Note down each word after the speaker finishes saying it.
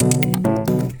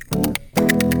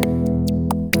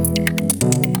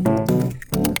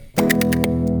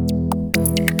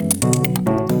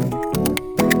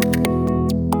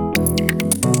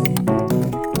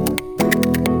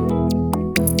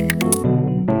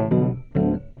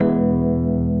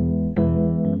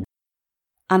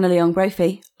Anna Leon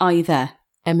Brophy, are you there?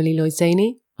 Emily Lloyd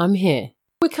Zaney, I'm here.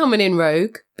 We're coming in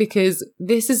rogue because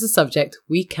this is a subject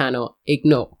we cannot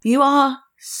ignore. You are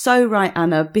so right,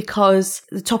 Anna, because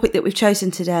the topic that we've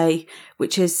chosen today,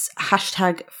 which is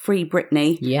hashtag Free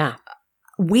Britney, Yeah.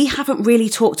 we haven't really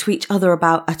talked to each other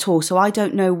about at all. So I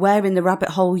don't know where in the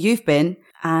rabbit hole you've been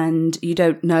and you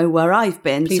don't know where I've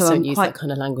been. Please so don't I'm use that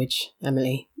kind of language,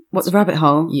 Emily. What's the rabbit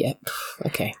hole? Yeah.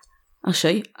 Okay. I'll show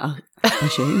you. I'll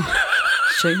show you.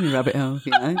 Show you rabbit hole,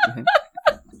 you know.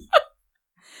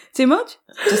 Too much?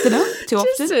 Just enough? Too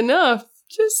often? Just enough.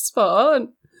 Just spot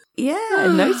on. Yeah,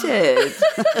 noted.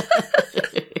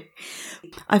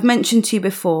 I've mentioned to you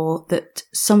before that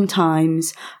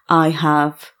sometimes I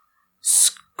have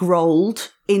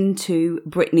scrolled into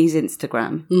Britney's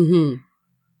Instagram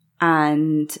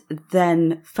and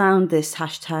then found this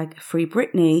hashtag Free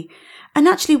Britney. And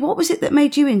actually, what was it that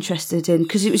made you interested in?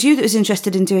 Because it was you that was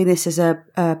interested in doing this as a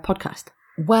podcast.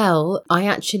 Well, I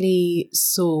actually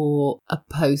saw a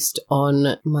post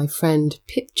on my friend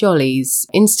Pip Jolly's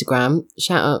Instagram.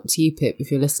 Shout out to you, Pip,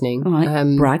 if you're listening. All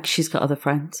right, brag, she's got other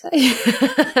friends.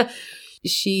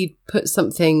 She put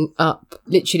something up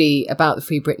literally about the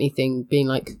Free Britney thing being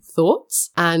like thoughts.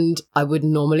 And I would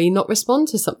normally not respond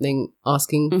to something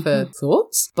asking for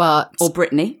thoughts, but... Or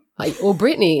Britney. Or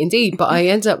Britney, indeed. But I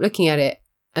ended up looking at it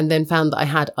and then found that I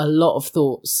had a lot of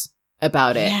thoughts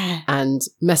about it and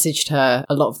messaged her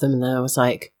a lot of them. And then I was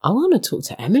like, I want to talk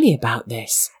to Emily about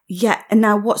this. Yeah. And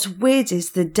now what's weird is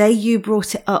the day you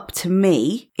brought it up to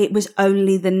me, it was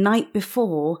only the night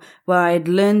before where I had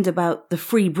learned about the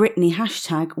Free Britney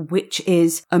hashtag, which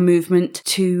is a movement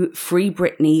to free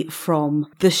Britney from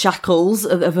the shackles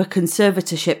of a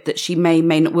conservatorship that she may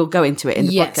not, we'll go into it in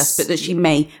the podcast, but that she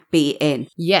may be in.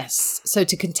 Yes. So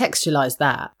to contextualize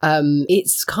that,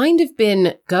 it's kind of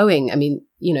been going, I mean,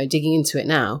 you know, digging into it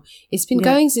now, it's been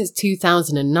going since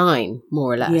 2009,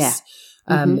 more or less.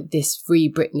 Yeah. This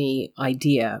Free Britney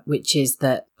idea, which is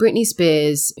that Britney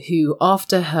Spears, who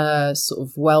after her sort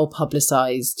of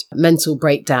well-publicized mental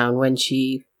breakdown when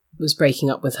she was breaking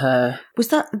up with her... Was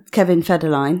that Kevin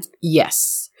Federline?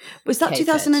 Yes. Was that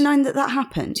 2009 that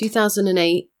happened?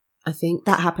 2008, I think.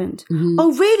 That happened.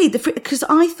 Oh, really? Because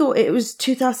I thought it was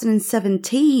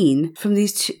 2017 from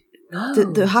these two... No.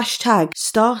 The hashtag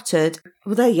started...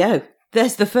 Well, there you go.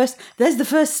 There's the first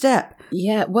step.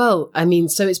 Yeah, well, I mean,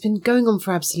 so it's been going on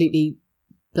for absolutely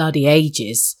bloody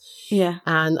ages. Yeah.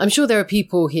 And I'm sure there are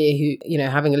people here who, you know,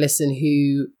 having a listen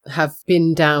who have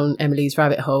been down Emily's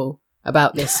rabbit hole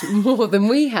about this more than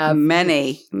we have.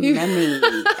 Many. Who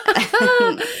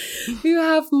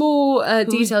have more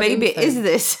detailed Whose baby info. is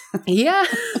this? Yeah.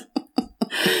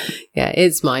 Yeah,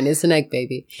 it's mine. It's an egg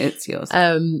baby. It's yours.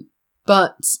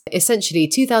 But essentially,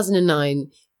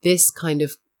 2009, this kind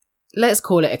of, let's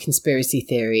call it a conspiracy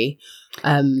theory.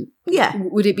 Yeah.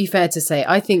 Would it be fair to say?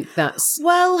 I think that's...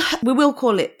 Well, we will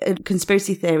call it a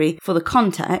conspiracy theory for the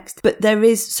context, but there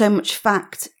is so much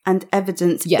fact and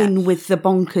evidence in with the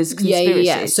bonkers conspiracy.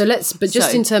 Yeah. So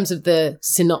in terms of the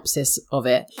synopsis of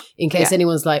it, in case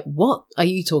anyone's like, what are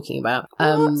you talking about?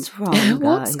 What's wrong, guys?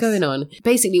 What's going on?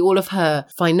 Basically, all of her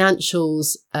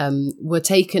financials were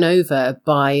taken over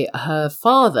by her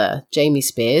father, Jamie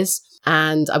Spears.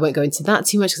 And I won't go into that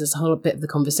too much because it's a whole bit of the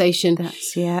conversation.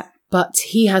 But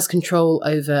he has control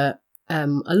over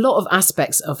a lot of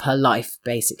aspects of her life,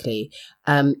 basically.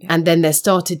 And then there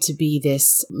started to be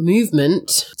this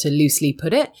movement, to loosely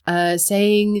put it,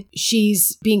 saying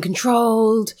she's being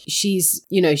controlled. She's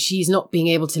not being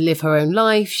able to live her own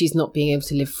life. She's not being able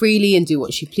to live freely and do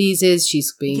what she pleases.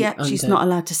 She's not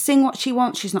allowed to sing what she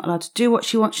wants. She's not allowed to do what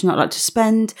she wants. She's not allowed to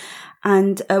spend.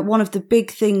 And one of the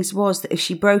big things was that if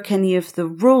she broke any of the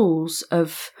rules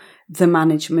of the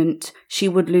management, she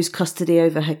would lose custody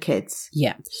over her kids.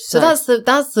 Yeah. So that's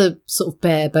the sort of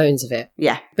bare bones of it.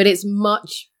 Yeah. But it's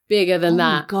much bigger than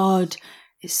that. Oh, God.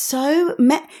 It's so...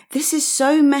 this is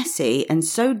so messy and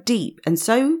so deep and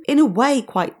so, in a way,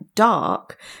 quite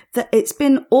dark that it's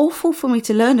been awful for me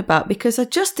to learn about because I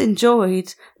just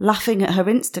enjoyed laughing at her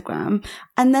Instagram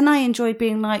and then I enjoyed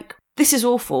being like, this is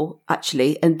awful,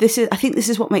 actually. And I think this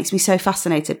is what makes me so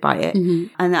fascinated by it.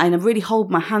 Mm-hmm. And I really hold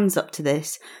my hands up to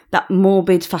this, that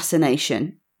morbid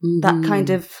fascination, that kind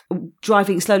of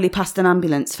driving slowly past an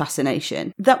ambulance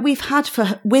fascination that we've had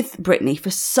with Britney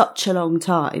for such a long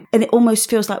time. And it almost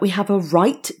feels like we have a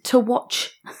right to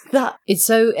watch that. It's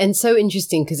so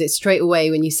interesting because it's straight away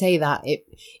when you say that,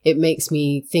 it makes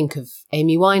me think of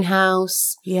Amy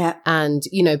Winehouse. Yeah. And,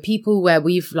 you know, people where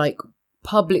we've like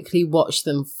publicly watched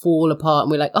them fall apart,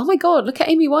 and we're like, oh my God, look at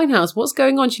Amy Winehouse. What's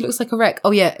going on? She looks like a wreck.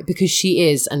 Oh yeah, because she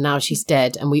is, and now she's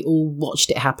dead, and we all watched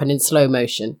it happen in slow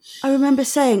motion. I remember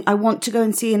saying, I want to go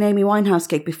and see an Amy Winehouse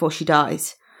gig before she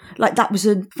dies. Like, that was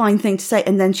a fine thing to say.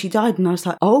 And then she died, and I was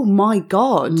like, oh my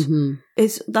God,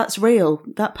 that's real.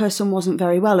 That person wasn't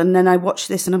very well. And then I watched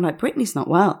this and I'm like, Britney's not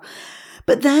well.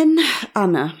 But then,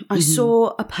 Anna, I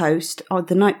saw a post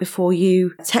the night before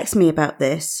you texted me about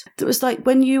this. That was like,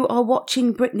 when you are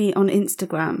watching Britney on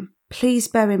Instagram, please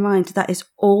bear in mind that is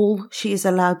all she is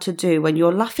allowed to do. When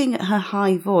you're laughing at her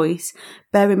high voice,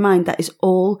 bear in mind that is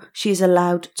all she is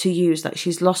allowed to use. Like,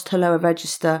 she's lost her lower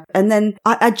register. And then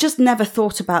I just never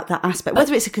thought about that aspect,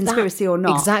 whether it's a conspiracy or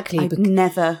not. Exactly. I've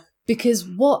never. Because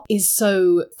what is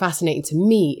so fascinating to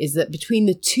me is that between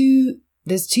the two,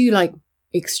 there's two like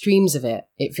extremes of it,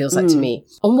 it feels like to me.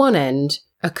 On one end,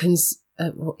 is it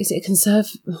a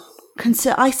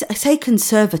I say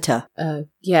conservator.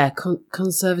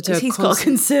 Conservator. He's got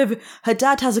a her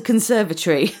dad has a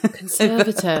conservatory.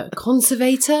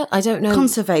 Conservator? I don't know.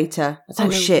 Conservator.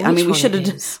 Oh shit. I mean,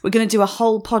 we're going to do a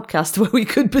whole podcast where we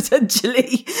could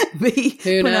potentially be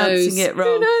pronouncing it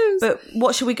wrong. Who knows? But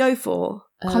what should we go for?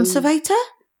 Conservator?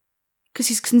 Because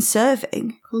he's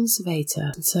conserving.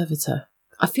 Conservator.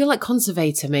 I feel like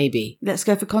conservator, maybe. Let's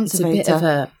go for conservator. It's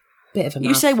a bit of a You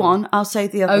mouthful. say one, I'll say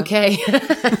the other. Okay.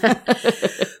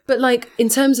 But like, in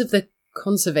terms of the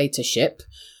conservatorship,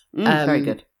 very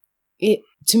good.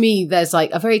 To me, there's like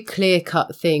a very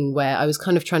clear-cut thing where I was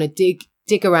kind of trying to dig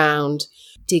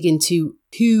into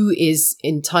who is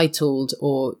entitled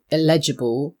or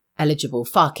eligible,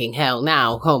 fucking hell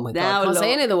now. Oh my God, can't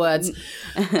say any of the words.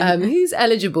 Who's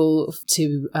eligible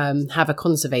to have a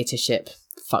conservatorship?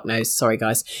 Fuck knows. Sorry,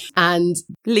 guys. And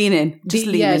lean in. Just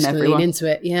lean in, everyone. Lean into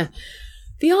it, yeah.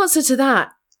 The answer to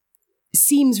that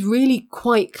seems really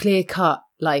quite clear-cut.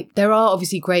 Like, there are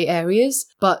obviously grey areas,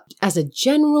 but as a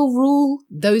general rule,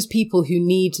 those people who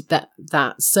need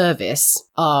that service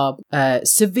are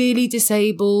severely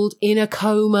disabled, in a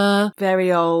coma,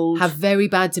 very old, have very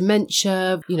bad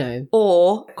dementia,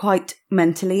 or quite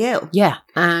mentally ill. Yeah.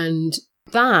 And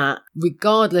that,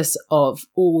 regardless of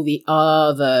all the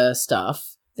other stuff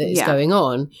that is going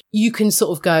on, you can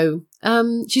sort of go,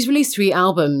 she's released 3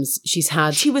 albums. She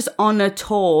was on a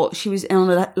tour. She was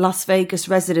on a Las Vegas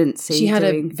residency. She had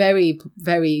a very,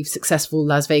 very successful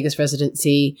Las Vegas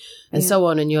residency and so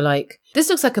on. And you're like, this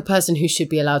looks like a person who should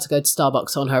be allowed to go to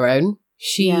Starbucks on her own.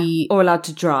 Or allowed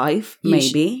to drive,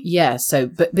 maybe. So,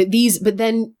 but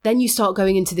then you start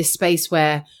going into this space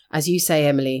where, as you say,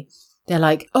 Emily, they're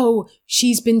like, oh,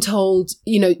 she's been told,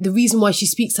 the reason why she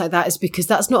speaks like that is because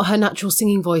that's not her natural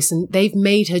singing voice and they've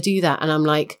made her do that. And I'm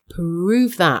like,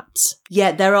 prove that.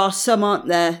 Yeah, there are some, aren't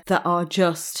there, that are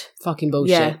just fucking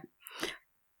bullshit. Yeah.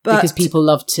 Because people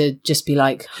love to just be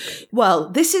like...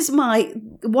 Well, this is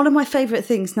one of my favourite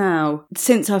things now,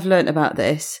 since I've learnt about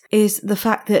this, is the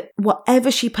fact that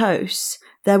whatever she posts,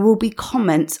 there will be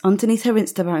comments underneath her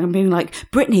Instagram being like,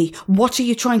 Britney, what are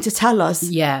you trying to tell us?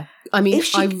 Yeah. I mean,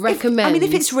 I recommend...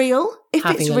 if it's real,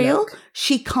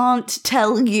 she can't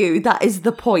tell you. That is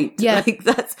the point. Yeah. Like,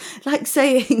 that's like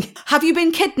saying, have you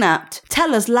been kidnapped?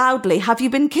 Tell us loudly, have you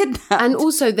been kidnapped? And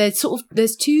also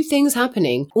there's 2 things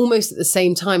happening almost at the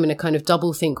same time in a kind of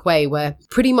double think way, where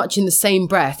pretty much in the same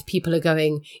breath, people are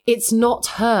going, it's not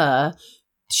her.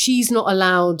 She's not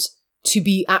allowed to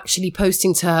be actually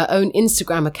posting to her own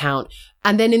Instagram account.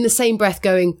 And then in the same breath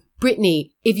going, Britney,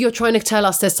 if you're trying to tell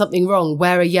us there's something wrong,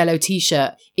 wear a yellow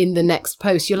t-shirt in the next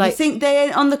post. You're like... You think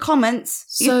they're on the comments?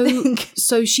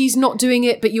 So she's not doing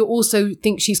it, but you also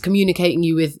think she's communicating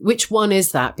you with... Which one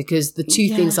is that? Because the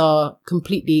 2 things are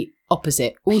completely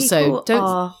opposite. Also, people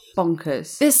are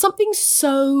bonkers. There's something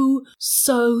so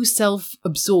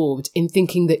self-absorbed in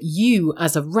thinking that you,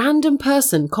 as a random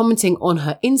person commenting on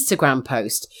her Instagram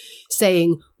post,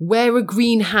 saying, wear a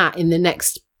green hat in the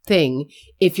next thing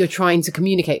if you're trying to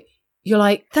communicate... You're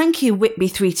like, thank you,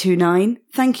 Whitby329.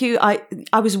 Thank you. I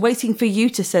was waiting for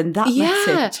you to send that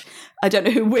message. I don't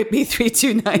know who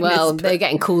Whitby329 is. Well, they're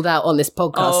getting called out on this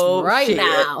podcast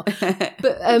now.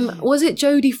 But was it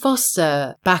Jodie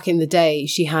Foster back in the day?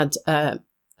 She had a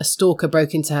stalker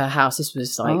broke into her house. This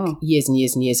was years and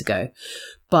years and years ago.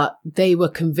 But they were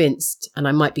convinced, and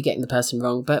I might be getting the person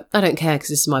wrong, but I don't care because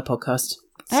this is my podcast.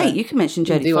 Hey, you can mention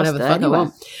Jodie Foster. Whatever the fuck I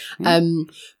want. Yeah.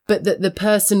 But that the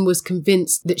person was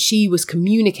convinced that she was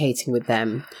communicating with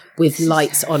them with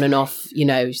lights on and off,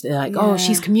 they're like, oh,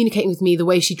 she's communicating with me the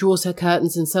way she draws her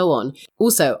curtains and so on.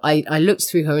 Also, I looked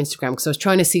through her Instagram because I was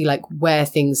trying to see like where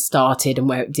things started and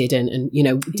where it didn't. And,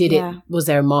 was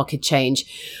there a market change?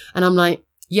 And I'm like,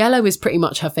 Yellow is pretty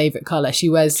much her favourite colour. She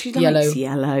wears She yellow likes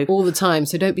yellow all the time.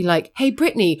 So don't be like, hey,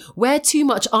 Brittany, wear too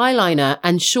much eyeliner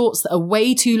and shorts that are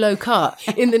way too low cut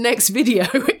in the next video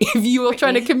if you are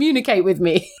trying to communicate with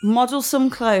me. Model some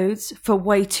clothes for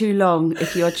way too long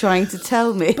if you're trying to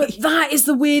tell me. But that is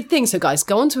the weird thing. So guys,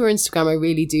 go onto her Instagram. I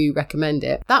really do recommend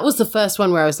it. That was the first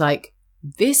one where I was like,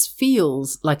 this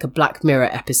feels like a Black Mirror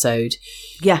episode.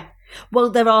 Yeah. Well,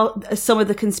 there are some of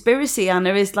the conspiracy,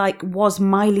 Anna, is like, was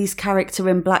Miley's character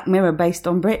in Black Mirror based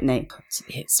on Britney?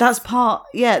 That's part.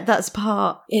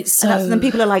 It's so... And then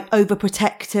people are like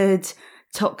overprotected,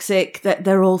 toxic, that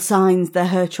they're all signs they're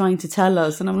her trying to tell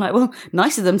us. And I'm like, well,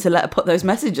 nice of them to let her put those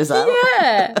messages out.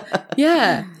 Yeah.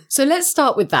 Yeah. So let's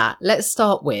start with that. Let's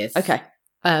start with, okay.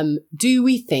 Do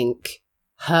we think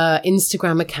her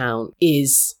Instagram account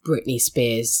is Britney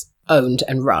Spears owned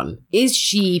and run? Is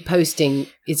she posting?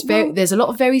 There's a lot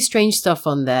of very strange stuff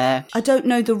on there. I don't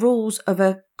know the rules of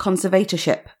a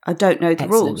conservatorship. I don't know the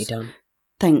rules. Done.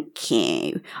 Thank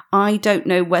you. I don't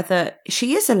know whether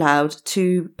she is allowed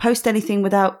to post anything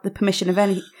without the permission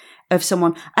of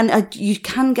someone. And you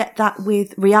can get that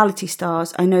with reality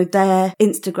stars. I know their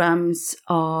Instagrams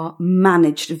are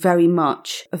managed very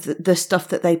much of the stuff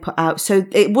that they put out. So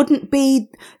it wouldn't be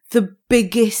the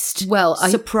biggest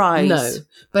surprise. No,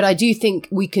 but I do think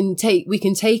we can take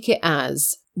it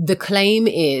as the claim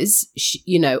is,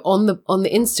 on the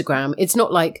Instagram, it's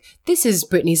not like this is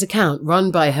Britney's account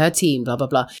run by her team, blah, blah,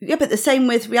 blah. Yeah, but the same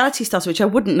with reality stars, which I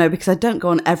wouldn't know because I don't go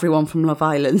on everyone from Love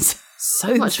Island.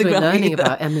 So much we're learning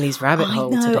about Emily's rabbit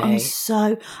hole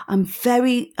today.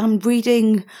 I'm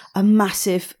reading a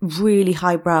massive, really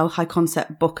highbrow, high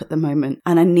concept book at the moment,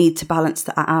 and I need to balance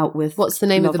that out with What's the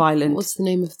name Love of the Island. What's the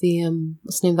name of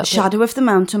that Shadow book? of the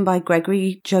Mountain by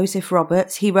Gregory Joseph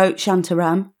Roberts. He wrote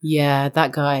Shantaram. Yeah,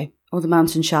 that guy. Or The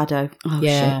Mountain Shadow. Oh,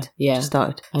 yeah, shit. Yeah. Just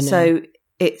started. I know. So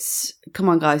it's, come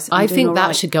on, guys. I think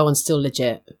that should go on Still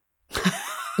Legit.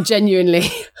 Genuinely.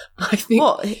 I think.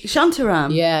 What?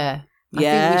 Shantaram? Yeah. I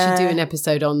think we should do an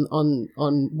episode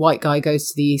on white guy goes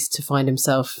to the east to find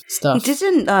himself stuff. He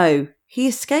didn't, though. He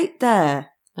escaped there.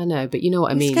 I know, but you know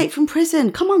what I mean. Escaped from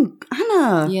prison. Come on,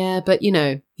 Anna. Yeah, but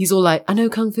he's all like, I know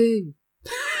Kung Fu.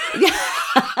 Yeah.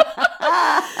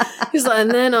 He's like,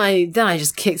 and then I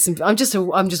just kicked some. I'm just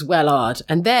well-ard,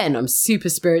 and then I'm super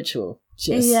spiritual.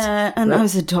 Yeah, and I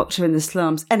was a doctor in the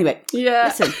slums. Anyway,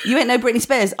 listen, you ain't no Britney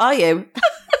Spears, are you?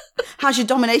 How's your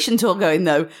domination tour going,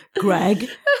 though, Greg?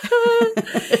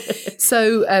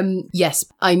 So, yes,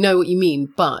 I know what you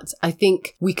mean, but I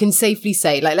think we can safely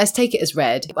say, let's take it as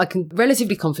read. I can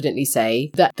relatively confidently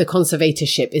say that the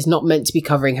conservatorship is not meant to be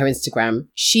covering her Instagram.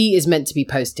 She is meant to be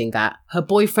posting that. Her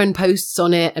boyfriend posts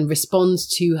on it and responds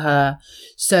to her.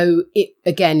 So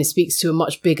it speaks to a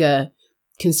much bigger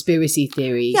conspiracy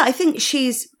theory. Yeah, I think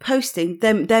she's posting.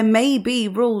 There may be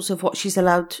rules of what she's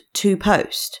allowed to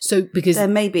post. So because there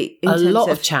may be a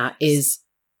lot of chat is,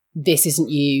 this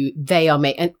isn't you. They are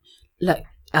and look,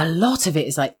 a lot of it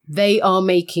is like, they are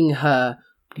making her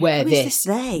wear this.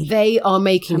 They are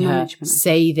making her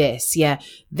say this. Yeah.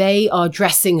 They are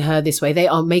dressing her this way. They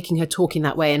are making her talk in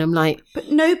that way. And I'm like, but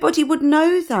nobody would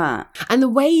know that. And the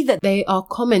way that they are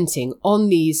commenting on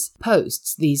these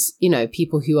posts, these,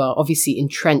 people who are obviously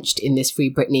entrenched in this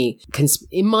Free Britney,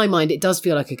 in my mind, it does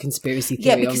feel like a conspiracy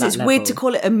theory. Yeah, because it's weird to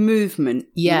call it a movement.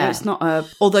 Yeah. It's not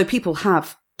although people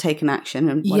have taken action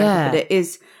and whatever, but it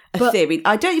is a theory.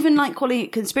 I don't even like calling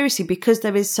it conspiracy because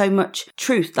there is so much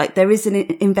truth. Like, there is an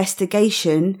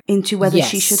investigation into whether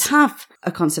she should have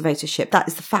a conservatorship. That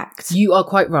is the fact. You are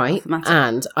quite right.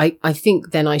 And I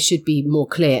think then I should be more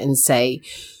clear and say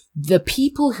the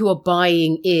people who are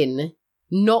buying in,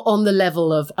 not on the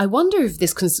level of, I wonder if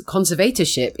this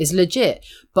conservatorship is legit,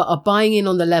 but are buying in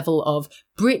on the level of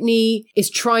Britney is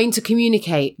trying to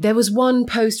communicate. There was one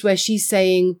post where she's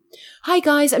saying, hi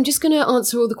guys, I'm just going to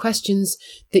answer all the questions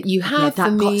that you have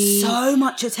for me. That got so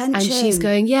much attention. And she's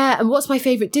going, and what's my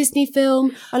favourite Disney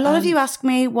film? A lot of you ask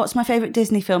me, what's my favourite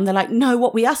Disney film? They're like, no,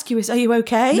 what we ask you is, are you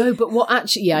okay? No, but what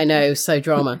actually, I know, so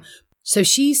drama. So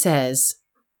she says,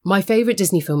 my favourite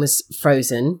Disney film is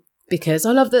Frozen, because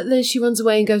I love that she runs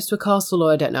away and goes to a castle,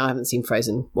 or I don't know, I haven't seen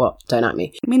Frozen. What? Don't at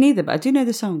me. Me neither, but I do know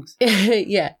the songs.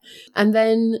 Yeah. And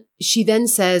then she then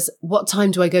says, what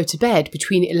time do I go to bed?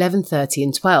 Between 11:30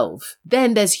 and 12.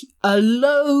 Then there's a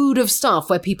load of stuff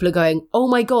where people are going, oh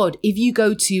my God, if you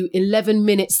go to 11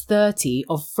 minutes 30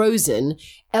 of Frozen,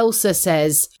 Elsa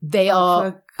says,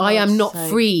 I am not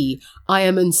free. I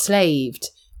am enslaved.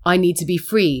 I need to be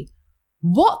free.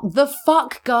 What the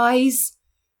fuck, guys?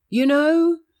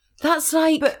 That's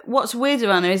like... But what's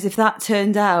weirder, Anna, is if that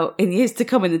turned out in years to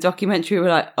come in the documentary, we're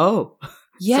like, oh,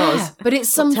 Yeah, but it's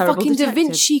some fucking Da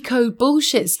Vinci Code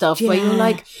bullshit stuff where you're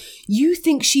like, you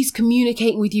think she's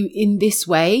communicating with you in this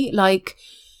way? Like,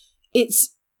 it's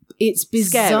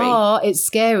bizarre, it's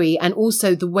scary, and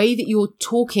also the way that you're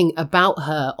talking about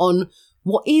her on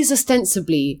what is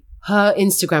ostensibly her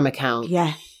Instagram account.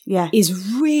 Yeah.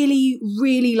 Is really,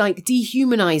 really like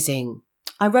dehumanizing.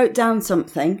 I wrote down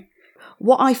something.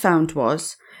 What I found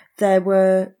was there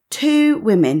were 2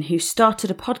 women who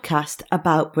started a podcast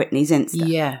about Britney's Insta.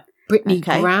 Yeah.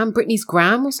 Britney's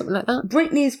Gram or something like that?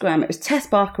 Britney's Gram. It was Tess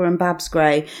Barker and Babs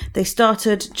Gray. They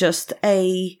started just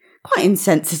a quite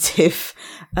insensitive,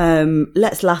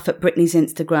 let's laugh at Britney's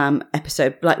Instagram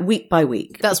episode, like week by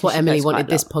week. That's what Emily wanted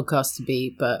this podcast to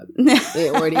be, but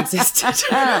it already existed.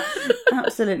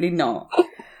 Absolutely not.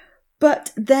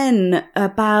 But then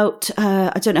about,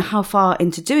 I don't know how far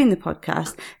into doing the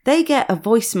podcast, they get a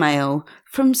voicemail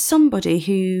from somebody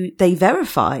who they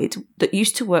verified that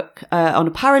used to work on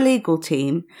a paralegal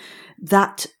team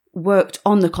that worked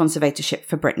on the conservatorship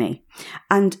for Britney.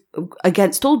 And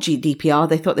against all GDPR,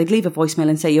 they thought they'd leave a voicemail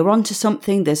and say, you're onto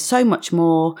something. There's so much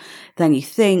more than you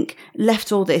think.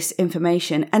 Left all this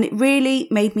information. And it really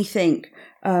made me think,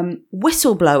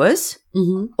 whistleblowers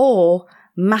or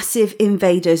massive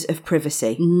invaders of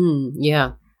privacy.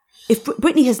 Yeah. If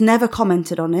Britney has never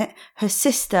commented on it, her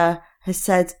sister has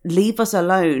said, leave us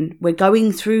alone. We're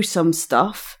going through some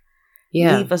stuff.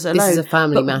 Yeah, leave us alone. This is a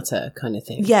family matter kind of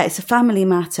thing. Yeah, it's a family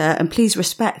matter, and please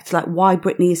respect like why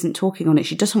Britney isn't talking on it.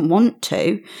 She doesn't want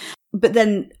to. But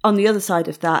then on the other side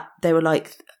of that, they were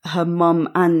like, her mum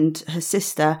and her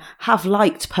sister have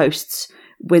liked posts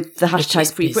with the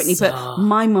hashtag Free Britney. But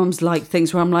my mum's liked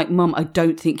things where I'm like, Mum, I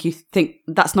don't think you think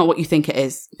that's not what you think it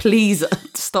is. Please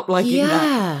stop liking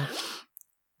that.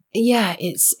 Yeah,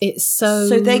 it's so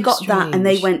they got strange. that and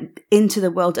they went into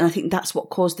the world, and I think that's what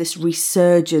caused this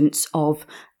resurgence of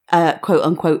quote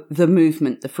unquote the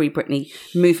movement, the Free Britney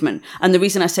movement. And the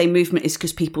reason I say movement is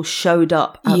because people showed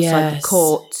up outside the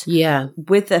court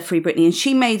with their Free Britney, and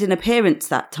she made an appearance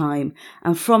that time,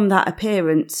 and from that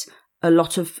appearance a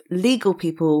lot of legal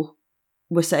people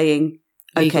were saying,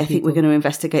 okay, I think we're going to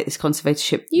investigate this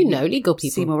conservatorship. Legal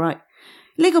people seem all right.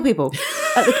 Legal people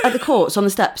at the courts, on the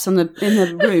steps, in the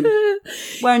room,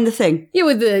 wearing the thing. Yeah,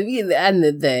 with the and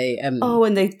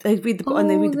they they read the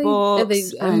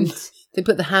books, and they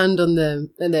put the hand on the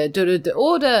and the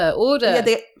order.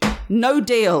 Yeah, no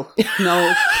deal,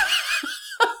 no.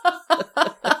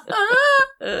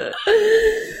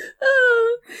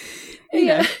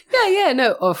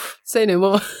 No. Off. Say no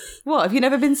more. What? Have you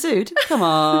never been sued? Come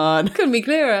on, couldn't be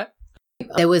clearer.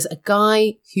 There was a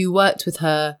guy who worked with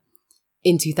her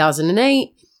in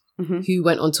 2008, who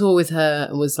went on tour with her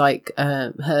and was like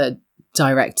her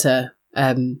director,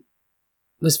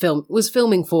 was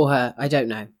filming for her. I don't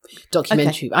know.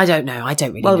 Documentary. Okay. I don't know. I don't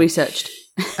really know. Well researched.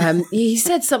 He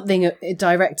said something,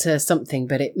 director something,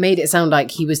 but it made it sound like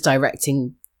he was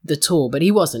directing the tour, but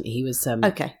he wasn't. He was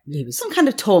okay. He was some kind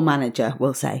of tour manager,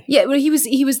 we'll say. Yeah, well, he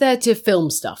was there to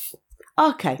film stuff.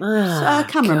 Okay,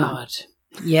 cameraman. God.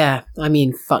 Yeah, I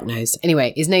mean, fuck knows.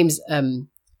 Anyway, his name's Anthony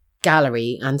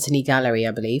Gallery,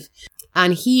 I believe.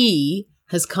 And he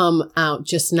has come out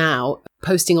just now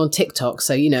posting on TikTok.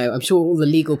 So, I'm sure all the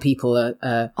legal people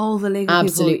are all the legal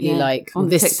absolutely people, like, on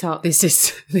this, TikTok. This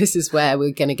is where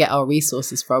we're going to get our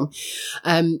resources from.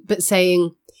 But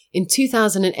saying in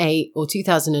 2008 or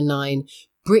 2009,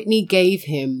 Britney gave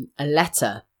him a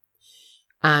letter.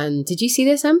 And did you see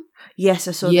this, Em? Yes,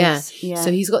 I saw this. Yeah.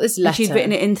 So he's got this letter. And she'd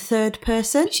written it in third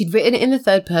person? She'd written it in the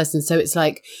third person. So it's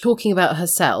like talking about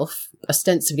herself.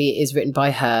 Ostensibly, it is written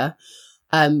by her,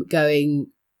 going,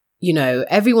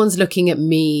 everyone's looking at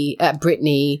me, at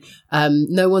Britney.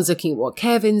 No one's looking at what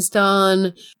Kevin's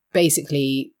done.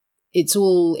 Basically, it's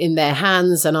all in their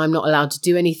hands and I'm not allowed to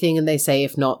do anything. And they say,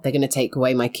 if not, they're going to take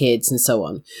away my kids and so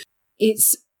on.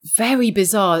 It's very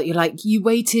bizarre. You're like, you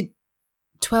waited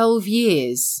 12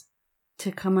 years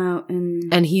to come out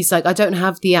and he's like, I don't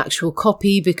have the actual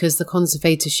copy because the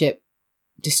conservatorship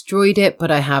destroyed it,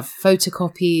 but I have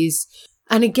photocopies.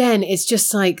 And again, it's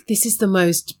just like, this is the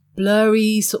most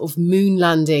blurry sort of moon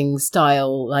landing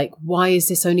style. Like, why is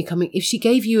this only coming? If she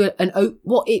gave you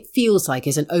what it feels like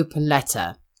is an open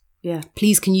letter. Yeah.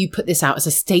 Please, can you put this out as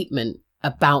a statement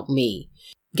about me?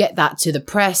 Get that to the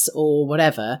press or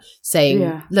whatever,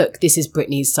 saying, look, this is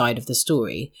Britney's side of the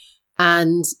story.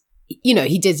 And,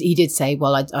 he did say,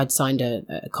 well, I'd signed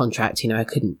a contract, I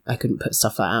couldn't put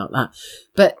stuff out that.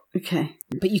 But okay.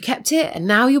 But you kept it and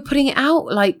now you're putting it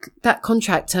out. Like, that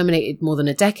contract terminated more than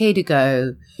a decade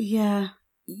ago. Yeah.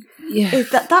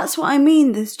 That's what I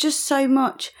mean. There's just so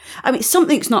much. I mean,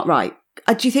 something's not right.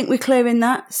 Do you think we're clear in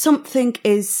that? Something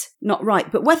is not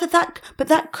right. But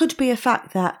that could be a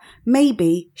fact that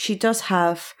maybe she does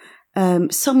have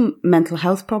some mental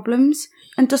health problems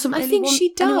and doesn't really want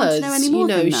she anyone does. to know any more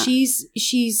than that.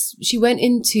 She went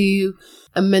into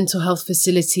a mental health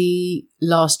facility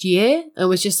last year and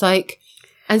was just like,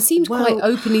 and seemed quite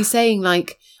openly saying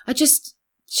like,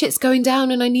 shit's going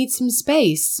down and I need some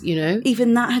space, you know?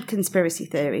 Even that had conspiracy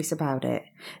theories about it.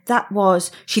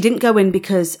 She didn't go in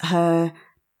because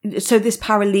so this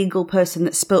paralegal person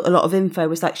that spilt a lot of info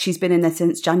was like, she's been in there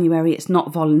since January, it's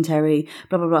not voluntary,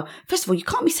 blah, blah, blah. First of all, you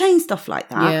can't be saying stuff like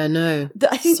that. Yeah, no.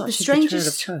 I think the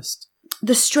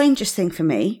strangest thing for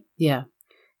me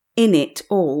in it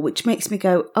all, which makes me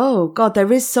go, oh God,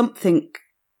 there is something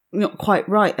not quite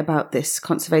right about this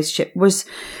conservatorship, was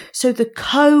so the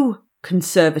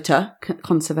conservator,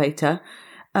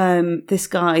 this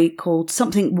guy called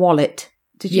something Wallet.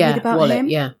 Did you read about Wallet, him?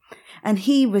 Yeah. And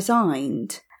he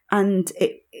resigned, and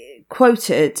it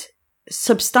quoted,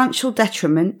 substantial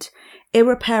detriment,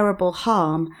 irreparable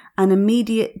harm, and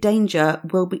immediate danger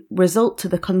will result to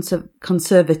the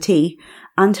conservatee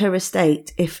and her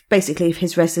estate if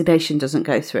his resignation doesn't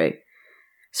go through.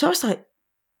 So I was like,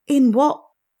 in what?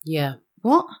 Yeah.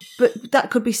 What? But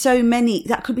that could be so many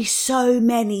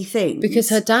things. Because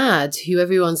her dad, who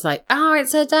everyone's like,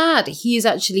 it's her dad, he's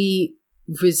actually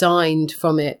resigned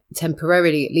from it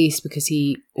temporarily, at least, because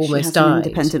he almost died. An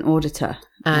independent auditor.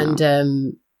 And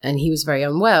he was very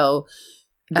unwell.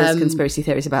 There's conspiracy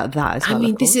theories about that as well. I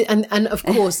mean, this is, and of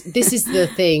course, this is the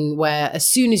thing where as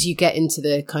soon as you get into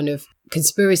the kind of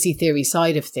conspiracy theory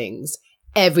side of things,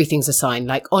 everything's a sign.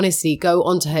 Like, honestly, go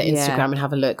onto her Instagram and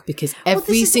have a look, because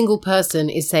every single person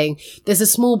is saying, there's a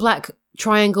small black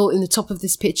triangle in the top of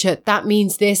this picture. That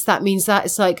means this, that means that.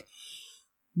 It's like,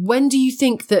 when do you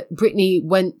think that Britney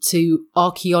went to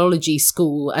archaeology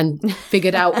school and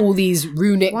figured out all these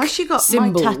runic Why she got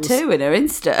symbols? My tattoo in her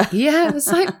Insta? Yeah,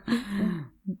 it's like...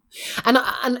 And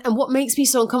what makes me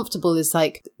so uncomfortable is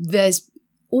like, there's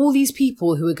all these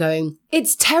people who are going,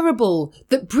 it's terrible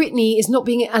that Britney is not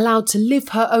being allowed to live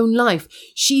her own life.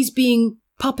 She's being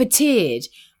puppeteered,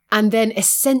 and then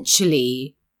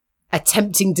essentially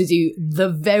attempting to do the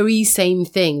very same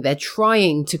thing. They're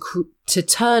trying to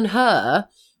turn her,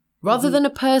 rather than a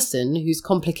person who's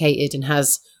complicated and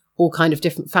has all kind of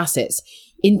different facets,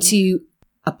 into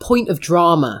a point of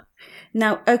drama.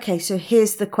 Now, okay, so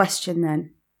here's the question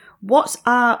then. What's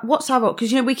our role?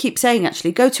 Because, we keep saying,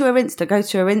 actually, go to her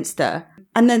Insta.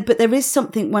 And then, but there is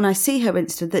something when I see her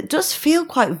Insta that does feel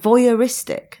quite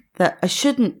voyeuristic, that I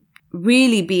shouldn't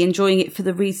really be enjoying it for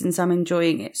the reasons I'm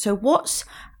enjoying it. So what's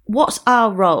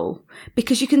our role?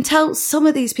 Because you can tell some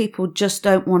of these people just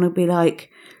don't want to be like,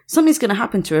 something's going to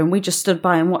happen to her and we just stood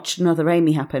by and watched another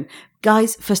Amy happen.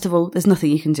 Guys, first of all, there's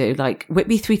nothing you can do. Like,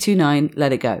 Whitby 329,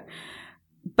 let it go.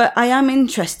 But I am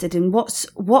interested in what's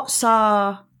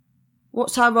our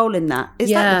role in that? Is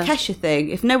that the Kesha thing?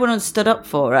 If no one had stood up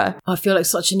for her. I feel like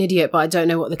such an idiot, but I don't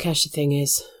know what the Kesha thing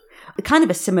is. Kind of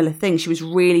a similar thing. She was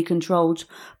really controlled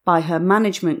by her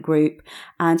management group,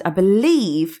 and I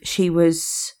believe she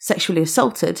was sexually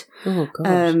assaulted. Oh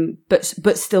gosh.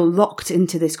 But still locked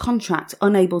into this contract,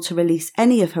 unable to release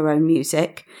any of her own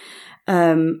music.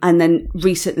 And then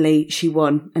recently she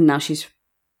won, and now she's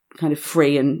kind of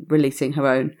free and releasing her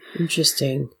own.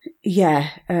 Interesting.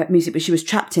 Music, but she was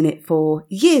trapped in it for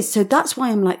years. So that's why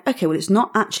I'm like, okay, well, it's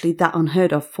not actually that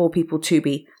unheard of for people to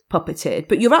be puppeted.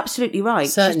 But you're absolutely right.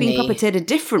 Certainly. She's being puppeted a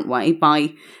different way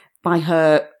by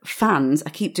her fans. I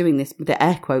keep doing this with the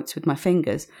air quotes with my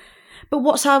fingers. But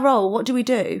what's our role? What do we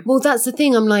do? Well, that's the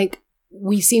thing. I'm like,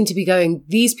 we seem to be going,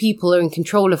 these people are in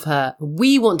control of her.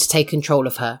 We want to take control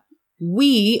of her.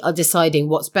 We are deciding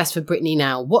what's best for Britney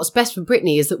now. What's best for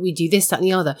Britney is that we do this, that, and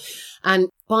the other. And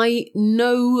by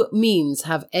no means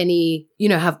have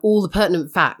have all the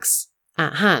pertinent facts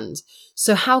at hand.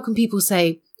 So how can people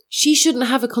say she shouldn't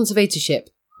have a conservatorship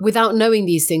without knowing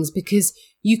these things? Because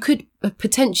you could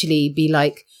potentially be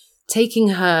like taking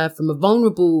her from a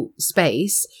vulnerable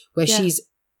space where she's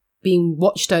being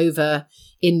watched over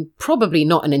in probably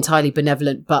not an entirely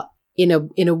benevolent, but in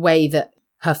a way that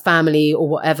her family or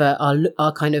whatever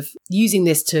are kind of using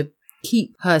this to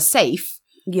keep her safe.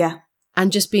 Yeah.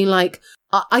 And just being like,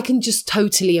 I can just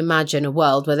totally imagine a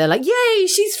world where they're like, yay,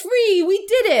 she's free. We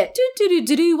did it.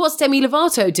 Do. What's Demi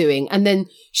Lovato doing? And then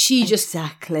she just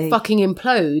fucking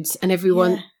implodes and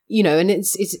everyone, and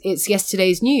it's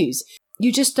yesterday's news.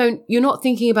 You're not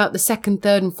thinking about the second,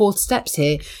 third and fourth steps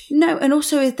here. No. And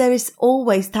also there is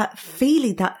always that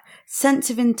feeling that sense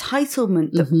of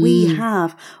entitlement that we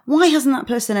have. Why hasn't that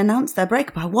person announced their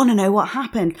breakup? I want to know what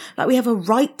happened. Like, we have a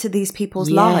right to these people's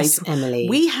lives. Emily.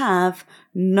 We have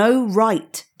no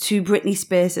right to Britney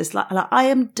Spears. Like, I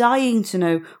am dying to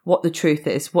know what the truth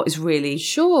is, what is really.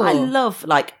 Sure. I love,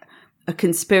 like, a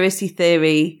conspiracy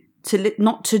theory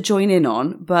not to join in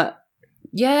on, but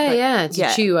to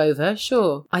chew over,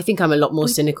 sure. I think I'm a lot more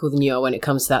cynical than you are when it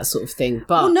comes to that sort of thing.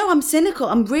 But no, I'm cynical.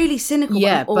 I'm really cynical.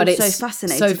 Yeah, but it's so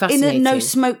fascinating. so fascinating. In a no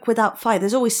smoke without fire,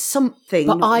 there's always something.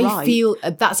 But I right. feel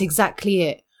that's exactly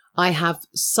it. I have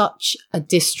such a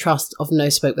distrust of no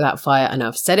smoke without fire, and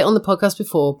I've said it on the podcast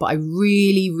before, but I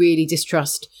really, really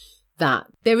distrust that.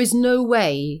 There is no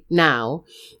way now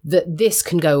that this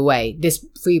can go away. This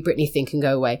Free Britney thing can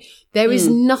go away. There is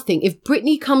nothing. If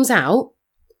Britney comes out,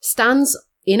 stands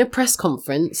in a press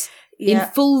conference in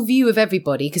full view of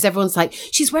everybody, because everyone's like,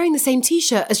 she's wearing the same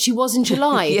T-shirt as she was in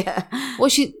July. Well,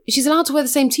 she's allowed to wear the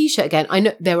same T-shirt again. I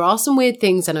know there are some weird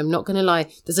things, and I'm not going to lie.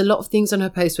 There's a lot of things on her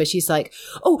post where she's like,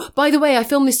 oh, by the way, I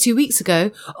filmed this 2 weeks ago.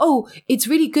 Oh, it's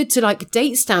really good to like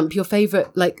date stamp your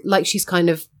favorite, like she's kind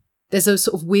of, there's a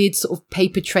sort of weird sort of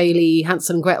paper traily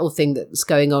Hansel and Gretel thing that's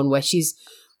going on where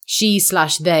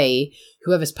she/they,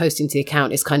 whoever's posting to the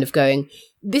account, is kind of going,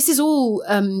 this is all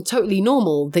totally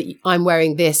normal that I'm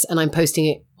wearing this and I'm posting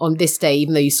it on this day,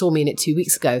 even though you saw me in it 2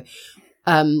 weeks ago.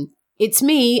 It's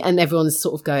me. And everyone's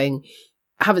sort of going,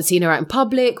 I haven't seen her out in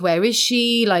public. Where is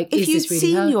she? Like, if is this really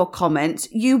you'd her? seen your comments,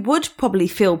 you would probably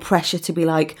feel pressure to be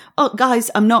like, oh, guys,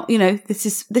 I'm not, this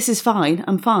is fine.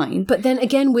 I'm fine. But then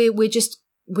again, we're just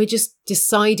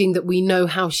deciding that we know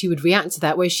how she would react to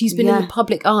that, where she's been in the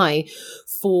public eye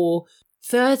for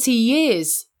 30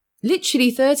 years. Literally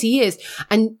 30 years.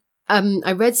 And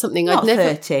I read something. Not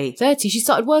 30. 30. She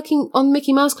started working on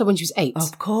Mickey Mouse Club when she was 8.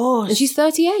 Of course. And she's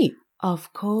 38.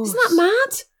 Of course. Isn't that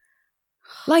mad?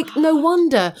 Like, no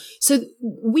wonder. So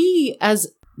we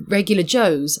as regular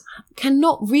Joes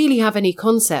cannot really have any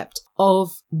concept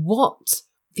of what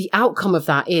the outcome of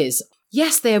that is.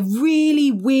 Yes, they're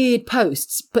really weird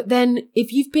posts, but then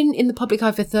if you've been in the public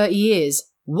eye for 30 years,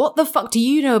 what the fuck do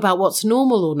you know about what's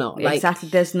normal or not? Like, exactly.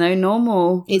 There's no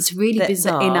normal. It's really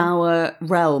bizarre. In our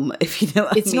realm, if you know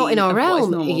what I mean. It's not in our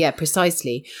realm. Yeah,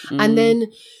 precisely. And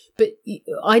then, but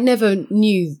I never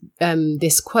knew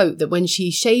this quote that when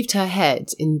she shaved her head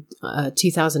in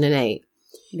 2008,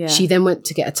 she then went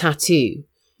to get a tattoo.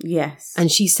 Yes.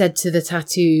 And she said to the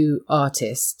tattoo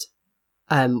artist,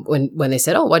 when they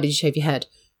said, oh, why did you shave your head?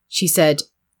 She said,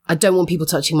 I don't want people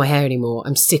touching my hair anymore.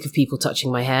 I'm sick of people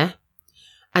touching my hair.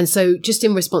 And so just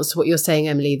in response to what you're saying,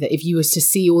 Emily, that if you was to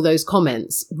see all those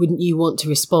comments, wouldn't you want to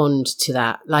respond to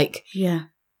that? Like,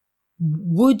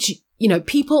 would you,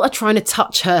 people are trying to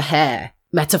touch her hair,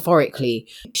 metaphorically.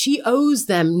 She owes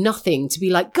them nothing to be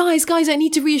like, guys, I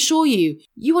need to reassure you.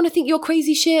 You want to think you're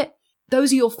crazy shit?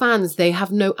 Those are your fans. They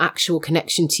have no actual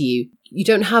connection to you. You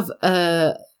don't have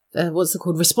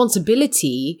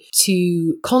responsibility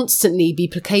to constantly be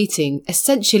placating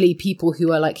essentially people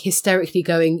who are like hysterically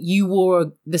going, you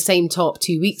wore the same top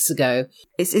 2 weeks ago.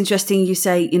 It's interesting you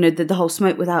say, the whole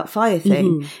smoke without fire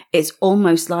thing. It's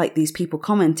almost like these people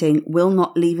commenting will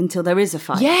not leave until there is a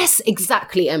fire. Yes,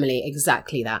 exactly, Emily.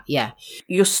 Exactly that. Yeah.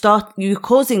 You're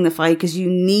causing the fire because you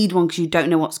need one because you don't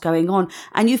know what's going on.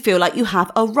 And you feel like you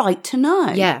have a right to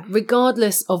know. Yeah.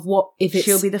 Regardless of if it's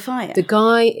she'll be the fire. The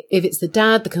guy, if it's the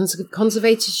dad, the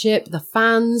conservatorship, the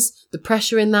fans, the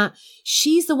pressure in that.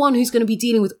 She's the one who's going to be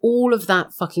dealing with all of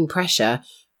that fucking pressure,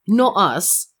 not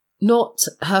us. Not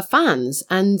her fans.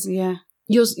 And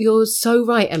you're so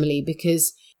right, Emily,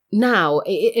 because now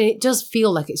it does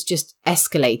feel like it's just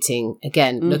escalating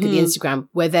again. Look at the Instagram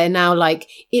where they're now like,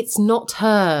 it's not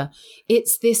her.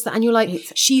 It's this, that. And you're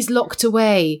like, she's locked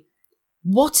away.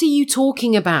 What are you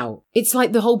talking about? It's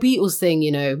like the whole Beatles thing,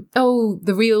 oh,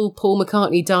 the real Paul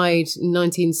McCartney died in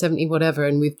 1970, whatever,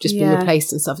 and we've just been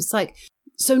replaced and stuff. It's like,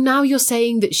 so now you're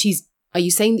saying that are you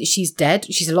saying that she's dead?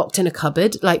 She's locked in a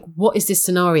cupboard? Like, what is this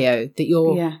scenario that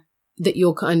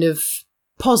you're kind of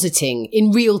positing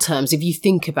in real terms if you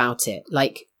think about it?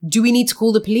 Like, do we need to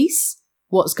call the police?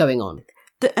 What's going on?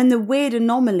 And the weird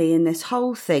anomaly in this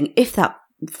whole thing, if that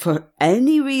for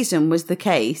any reason was the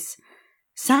case,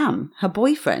 Sam, her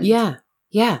boyfriend. Yeah.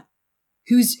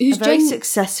 Who's a very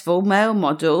successful male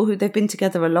model who they've been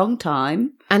together a long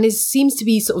time. And seems to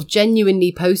be sort of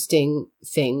genuinely posting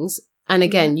things. And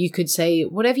again, you could say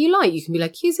whatever you like. You can be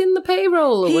like, he's in the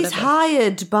payroll or whatever. He's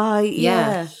hired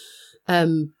by,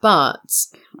 but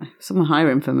someone hire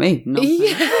him for me.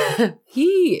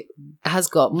 He has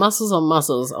got muscles on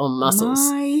muscles on muscles.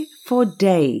 For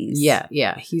days.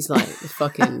 Yeah. He's like the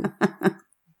fucking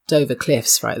Dover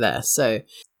Cliffs right there. So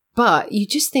But you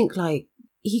just think like,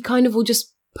 he kind of will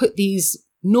just put these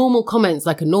normal comments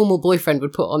like a normal boyfriend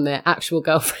would put on their actual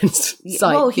girlfriend's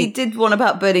site. Well, he did one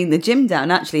about burning the gym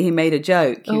down. Actually, he made a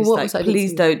joke. He was like,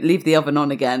 please don't leave the oven on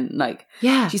again. Like,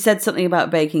 yeah. She said something about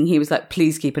baking. He was like,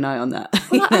 please keep an eye on that.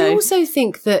 Well, I also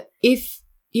think that if,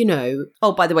 you know...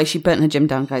 Oh, by the way, she burnt her gym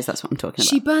down, guys. That's what I'm talking about.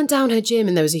 She burnt down her gym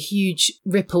and there was a huge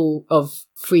ripple of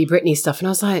Free Britney stuff. And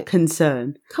I was like...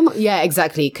 Concern. Come on. Yeah,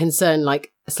 exactly. Concern, like,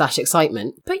 /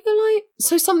 excitement. But you're like,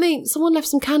 so someone left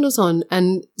some candles on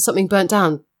and something burnt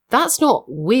down. That's not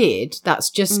weird. That's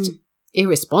just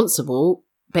irresponsible,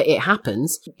 but it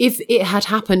happens. If it had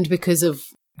happened because of...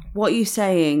 What are you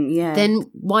saying? Yeah. Then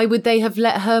why would they have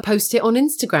let her post it on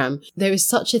Instagram? There is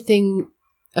such a thing,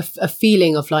 a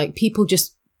feeling of like people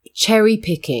just cherry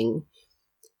picking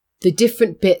the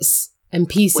different bits and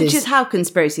pieces. Which is how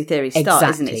conspiracy theories start,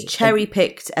 isn't it? It's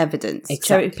cherry-picked evidence,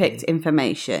 cherry-picked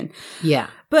information. Yeah.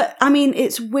 But, I mean,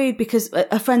 it's weird because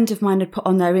a friend of mine had put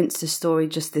on their Insta story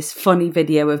just this funny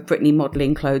video of Britney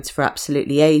modelling clothes for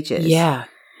absolutely ages. Yeah.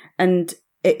 And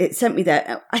it sent me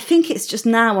there. I think it's just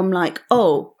now I'm like,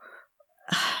 oh,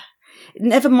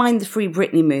 never mind the Free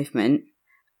Britney movement.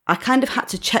 I kind of had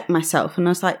to check myself and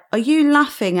I was like, are you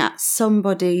laughing at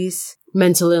somebody's...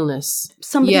 mental illness.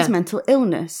 Somebody's mental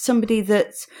illness. Somebody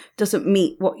that doesn't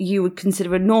meet what you would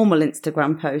consider a normal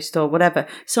Instagram post or whatever.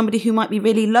 Somebody who might be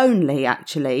really lonely,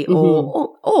 actually,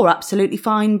 or absolutely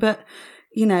fine. But,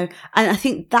 you know, and I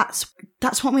think that's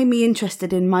what made me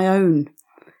interested in my own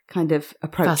kind of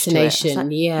approach fascination. To it.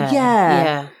 Like,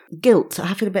 yeah. Guilt. I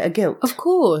have a bit of guilt. Of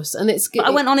course. And it's good. I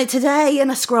went on it today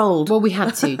and I scrolled. Well, we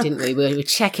had to, didn't we? We were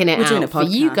checking it out doing a podcast, for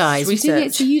you guys. research. We're doing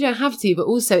it so you don't have to, but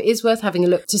also it is worth having a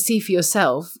look to see for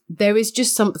yourself. There is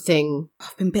just something...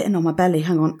 I've been bitten on my belly.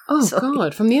 Hang on. Oh, Sorry.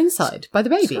 God. From the inside? By the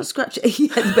baby? Scratch it.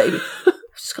 Yeah, the baby. I've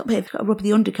just got to rub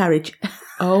the undercarriage.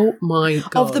 Oh, my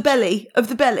God. Of the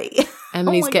belly.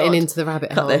 Emily's getting into the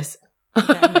rabbit hole. Got this.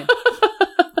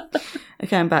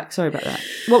 Okay, I'm back. Sorry about that.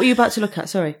 What were you about to look at?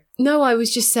 Sorry. No, I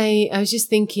was just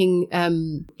thinking,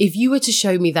 if you were to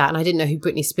show me that and I didn't know who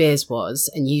Britney Spears was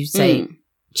and you say,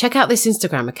 check out this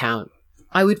Instagram account,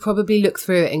 I would probably look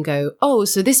through it and go, oh,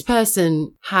 so this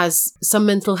person has some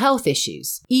mental health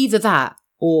issues. Either that,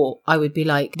 or I would be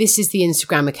like, this is the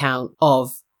Instagram account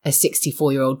of a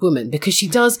 64-year-old woman, because she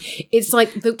does, it's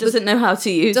like... doesn't know how to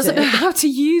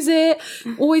use it.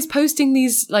 Always posting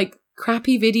these like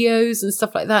crappy videos and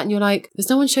stuff like that. And you're like, there's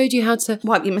no one showed you how to...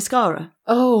 wipe your mascara.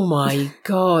 Oh my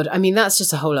God. I mean, that's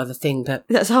just a whole other thing, but...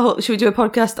 Should we do a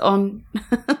podcast on...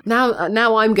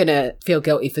 Now I'm going to feel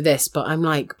guilty for this, but I'm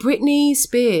like, Britney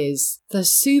Spears, the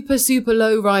super, super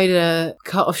low rider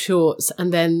cut off shorts,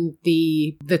 and then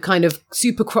the kind of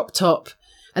super crop top,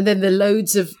 and then the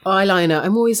loads of eyeliner.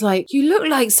 I'm always like, you look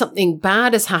like something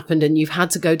bad has happened and you've had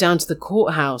to go down to the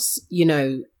courthouse, you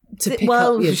know, to pick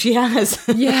up your... she has.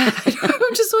 Yeah.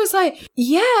 I'm just always like,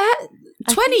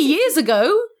 20 years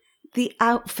ago. The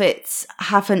outfits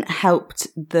haven't helped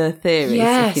the theories.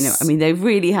 Yes. If you know, I mean, they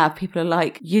really have. People are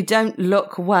like, you don't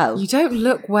look well. You don't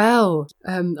look well.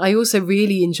 I also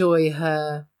really enjoy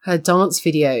her dance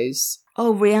videos.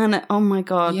 Oh, Rihanna. Oh, my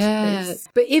God. Yeah.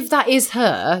 But if that is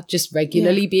her, just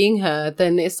regularly being her,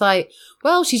 then it's like,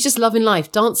 well, she's just loving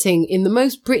life, dancing in the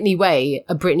most Britney way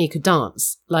a Britney could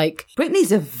dance. Like,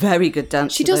 Britney's a very good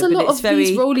dancer. She does a lot of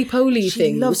these roly-poly things.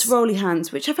 She loves rolly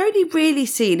hands, which I've only really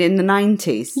seen in the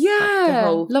 90s. Yeah. The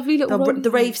whole, lovely little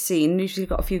the rave scene usually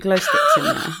got a few glow sticks in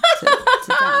there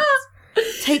to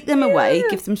dance. Take them away,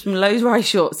 give them some low-rise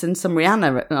shorts and some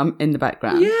Rihanna in the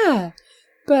background. Yeah.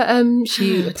 But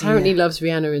she apparently loves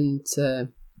Rihanna and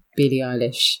Billie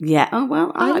Eilish. Yeah. Oh,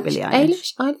 well, I like Billie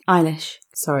Eilish. Eilish.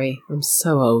 Sorry, I'm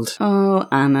so old. Oh,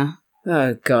 Anna.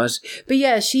 Oh, God. But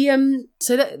yeah, she...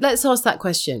 So let's ask that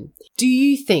question. Do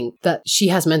you think that she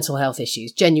has mental health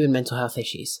issues, genuine mental health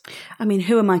issues? I mean,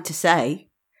 who am I to say?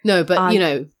 No, but, you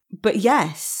know... But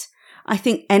yes, I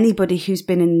think anybody who's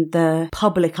been in the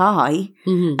public eye,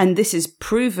 and this is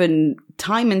proven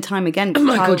time and time again,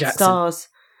 Michael Jackson. Stars...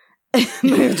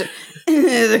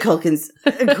 the Culkins,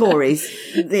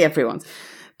 Corys, the everyone's.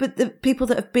 But the people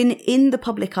that have been in the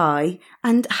public eye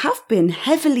and have been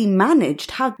heavily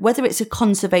managed, whether it's a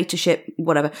conservatorship,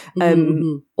 whatever,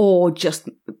 or just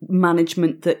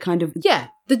management that kind of... Yeah,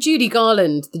 the Judy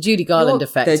Garland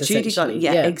effect. The Judy Garland,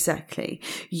 yeah, exactly.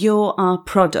 You're our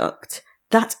product.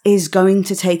 That is going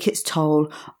to take its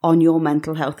toll on your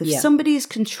mental health. If somebody is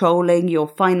controlling your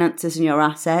finances and your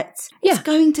assets, it's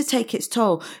going to take its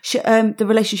toll. The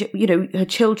relationship, you know, her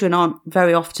children aren't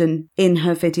very often in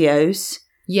her videos.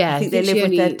 Yeah. I think they live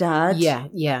with their dad. Yeah,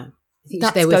 yeah.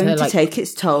 That's going to take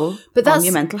its toll on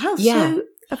your mental health. Yeah. So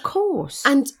Of course.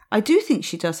 And I do think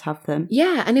she does have them.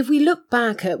 yeah, and if we look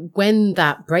back at when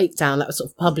that breakdown, that sort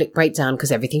of public breakdown,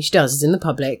 because everything she does is in the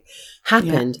public,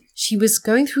 happened, she was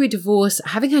going through a divorce,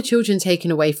 having her children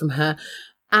taken away from her,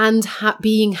 and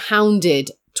being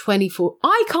hounded 24.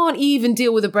 I can't even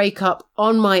deal with a breakup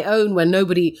on my own when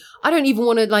I don't even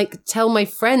want to like tell my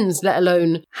friends, let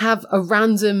alone have a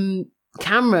random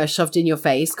camera shoved in your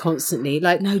face constantly.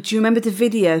 Like, no, do you remember the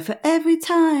video for Every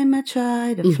Time I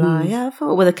Try to Fly Out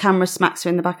For, where the camera smacks her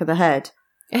in the back of the head?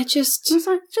 it just, I was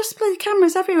like, just bloody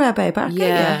cameras everywhere, babe. I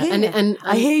yeah, get you, and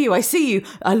I hear you, I see you.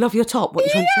 I love your top. What are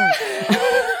you trying to say?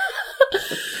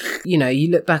 you know, you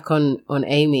look back on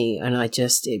Amy and it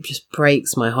just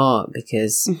breaks my heart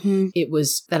because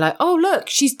they're like, oh, look,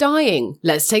 she's dying.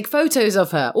 Let's take photos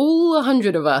of her. All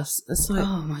 100 of us. It's like,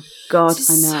 oh my God,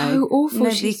 I know. So awful.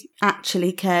 Nobody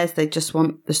actually cares. They just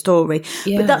want the story.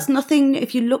 Yeah. But that's nothing,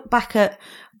 if you look back at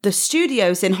the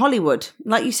studios in Hollywood,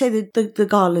 like you say, the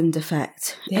Garland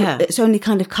effect. Yeah. It's only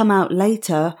kind of come out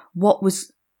later what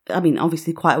was, I mean,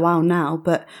 obviously quite a while now,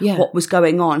 but what was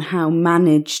going on, how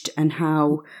managed and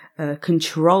how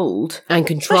controlled and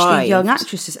contrived especially young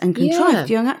actresses and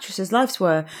contrived young actresses' lives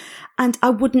were. And I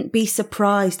wouldn't be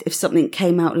surprised if something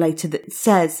came out later that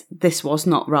says this was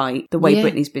not right, the way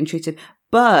Britney's been treated.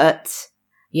 But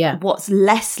what's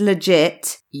less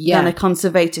legit than a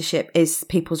conservatorship is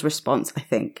people's response, I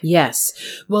think. Yes.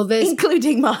 Well,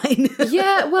 including mine.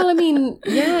 Yeah. Well, I mean,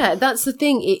 yeah, that's the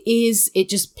thing. It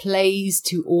just plays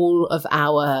to all of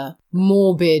our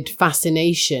morbid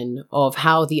fascination of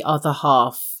how the other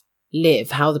half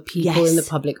live, how the people in the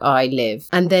public eye live.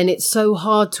 And then it's so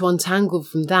hard to untangle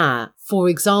from that. For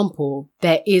example,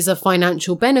 there is a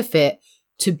financial benefit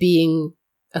to being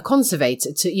a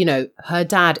conservator, to, you know, her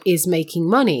dad is making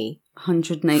money.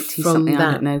 180 from something, that.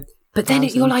 I don't know. But then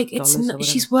you're like,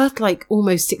 she's worth like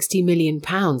almost 60 million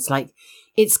pounds. Like,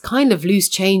 it's kind of loose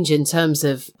change in terms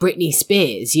of Britney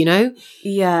Spears, you know?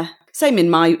 Yeah. Same in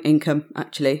my income,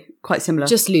 actually. Quite similar.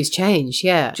 Just loose change,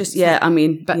 yeah. Just, yeah, I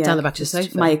mean... down the back of the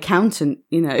sofa. My accountant,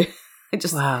 you know.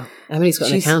 Wow. Emily's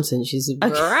got an accountant. She's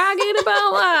bragging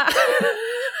about that.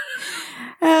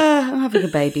 I'm having a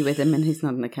baby with him and he's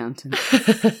not an accountant.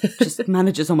 Just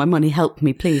manages all my money. Help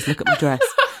me, please. Look at my dress.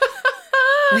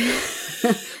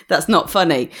 That's not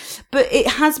funny. But it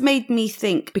has made me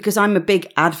think, because I'm a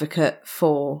big advocate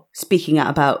for speaking out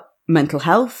about mental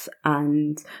health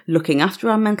and looking after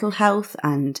our mental health,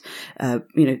 and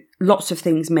you know, lots of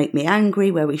things make me angry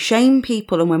where we shame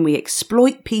people and when we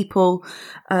exploit people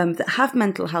that have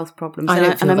mental health problems. I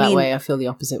don't feel that way. I feel the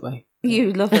opposite way.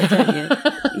 You love it, don't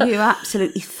you? You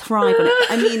absolutely thrive on it.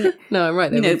 I mean, no, I'm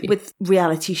right there. You know, with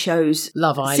reality shows,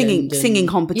 Love Island, singing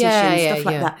competitions, stuff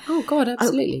like that. Oh God,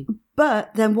 absolutely.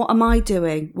 But then what am I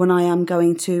doing when I am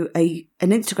going to an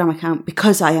Instagram account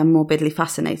because I am morbidly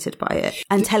fascinated by it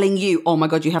and telling you, oh my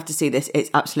God, you have to see this.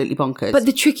 It's absolutely bonkers. But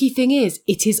the tricky thing is,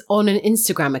 it is on an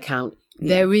Instagram account. Yeah.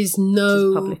 There is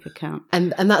no public account.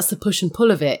 And that's the push and pull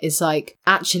of it. It's like,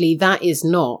 actually, that is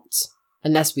not,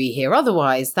 unless we hear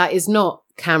otherwise, that is not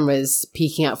cameras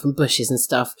peeking out from bushes and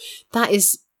stuff. That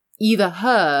is either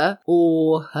her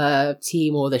or her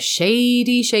team or the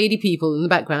shady people in the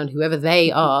background, whoever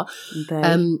they are,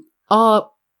 are...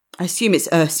 I assume it's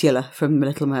Ursula from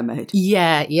Little Mermaid.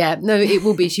 Yeah. No, it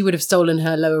will be. She would have stolen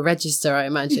her lower register, I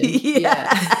imagine.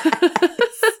 Yeah.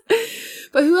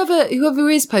 But whoever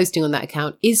is posting on that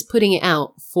account is putting it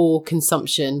out for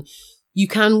consumption. You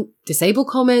can disable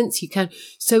comments,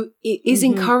 so it is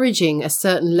encouraging a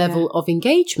certain level of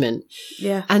engagement.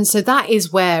 Yeah. And so that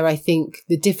is where I think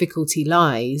the difficulty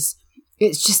lies.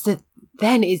 It's just that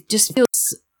then it just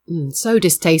feels so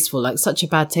distasteful, like such a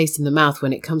bad taste in the mouth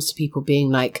when it comes to people being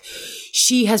like,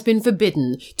 she has been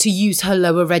forbidden to use her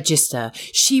lower register.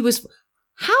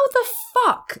 How the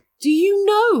fuck do you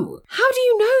know? How do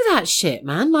you know that shit,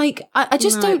 man? Like, I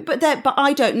just don't... But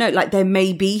I don't know. Like, there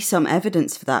may be some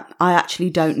evidence for that. I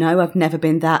actually don't know. I've never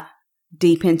been that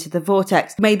deep into the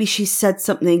vortex. Maybe she said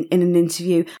something in an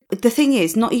interview. The thing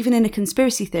is, not even in a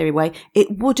conspiracy theory way,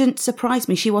 it wouldn't surprise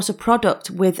me. She was a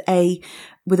product with a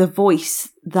voice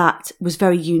that was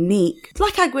very unique.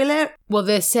 Like Aguilera. Well,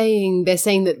 they're saying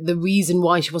that the reason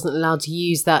why she wasn't allowed to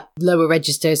use that lower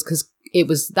register is because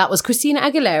that was Christina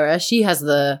Aguilera. She has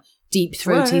the deep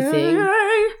throaty thing.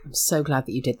 I'm so glad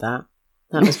that you did that.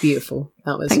 That was beautiful.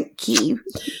 That was... Thank you.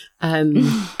 And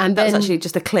then... That was actually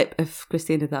just a clip of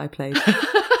Christina that I played.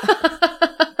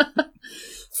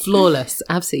 Flawless.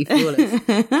 Absolutely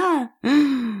flawless.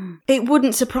 It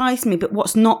wouldn't surprise me, but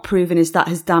what's not proven is that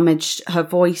has damaged her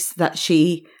voice, that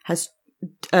she has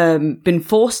been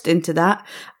forced into that,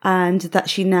 and that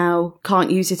she now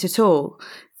can't use it at all.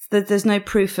 there's no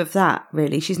proof of that,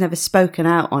 really. She's never spoken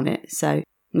out on it. So,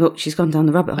 look, she's gone down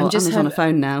the rabbit hole. Anna's on the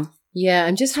phone now. Yeah,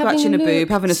 I'm just scratching having a boob,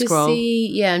 having a scroll.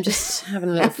 I'm just having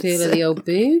a little feel of the old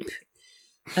boob.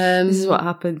 This is what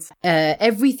happens.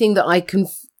 Everything that I can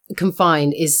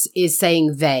find is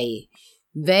saying they.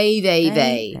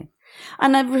 They.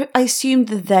 And I assume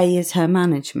the they is her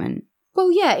management.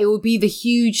 Well, yeah, it will be the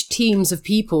huge teams of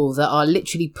people that are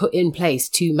literally put in place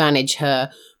to manage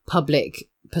her public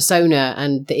persona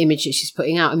and the image that she's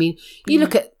putting out. I mean,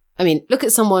 look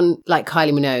at someone like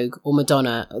Kylie Minogue or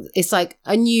Madonna. It's like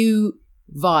a new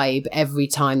vibe every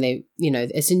time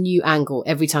it's a new angle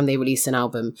every time they release an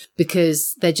album,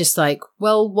 because they're just like,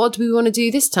 well, what do we want to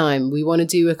do this time? We want to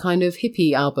do a kind of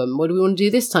hippie album. What do we want to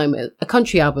do this time? A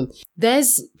country album.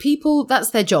 There's people,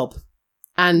 that's their job.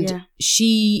 And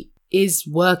she is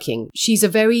working. She's a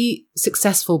very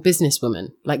successful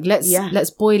businesswoman. Like,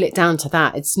 let's boil it down to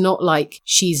that. It's not like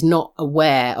she's not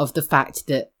aware of the fact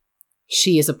that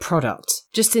she is a product.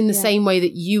 Just in the same way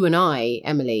that you and I,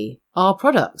 Emily, are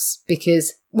products,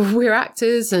 because we're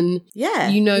actors and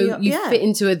you fit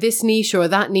into this niche or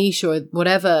that niche or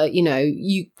whatever,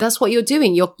 that's what you're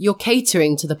doing. You're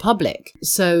catering to the public.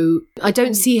 So I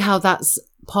don't see how that's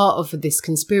part of this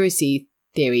conspiracy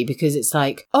theory, because it's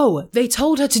like, oh, they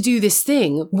told her to do this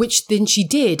thing, which then she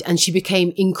did, and she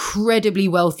became incredibly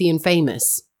wealthy and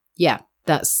famous. Yeah.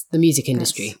 That's the music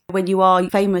industry. When you are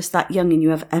famous that young and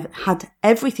you have had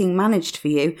everything managed for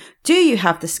you, do you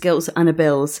have the skills and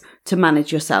abilities to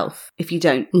manage yourself if you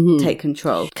don't take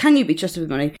control? Can you be trusted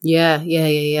with money? Yeah.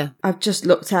 I've just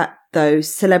looked at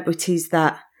those celebrities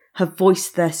that have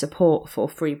voiced their support for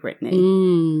Free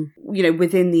Britney,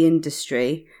 within the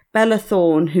industry. Bella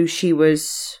Thorne,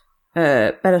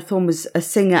 Bella Thorne was a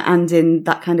singer and in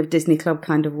that kind of Disney Club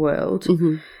kind of world.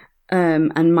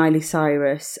 And Miley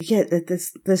Cyrus. Yeah,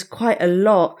 there's quite a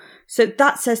lot. So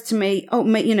that says to me,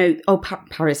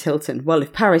 Paris Hilton. Well,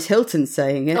 if Paris Hilton's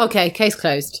saying it. Okay, case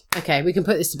closed. Okay, we can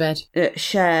put this to bed.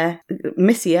 Cher,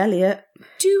 Missy Elliott.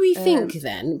 Do we think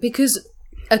then? Because,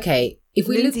 okay, if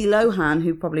we Lindsay Lohan,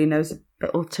 who probably knows a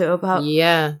bit or two about.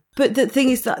 Yeah. But the thing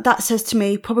is that says to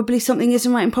me, probably something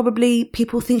isn't right, and probably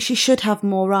people think she should have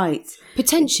more rights.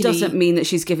 Potentially. It doesn't mean that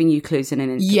she's giving you clues in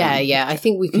an Instagram. Yeah. I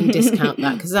think we can discount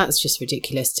that, because that's just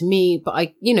ridiculous to me.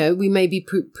 But we may be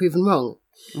proven wrong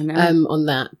on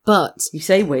that. But you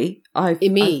say we. I've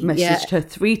messaged her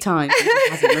 3 times and she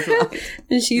hasn't replied.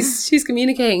 And she's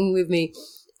communicating with me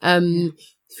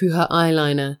through her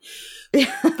eyeliner.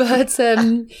 But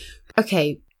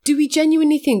okay. Do we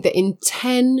genuinely think that in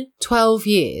 10, 12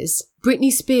 years,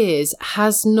 Britney Spears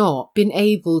has not been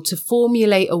able to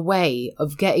formulate a way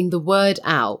of getting the word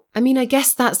out? I mean, I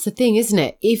guess that's the thing, isn't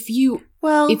it? If you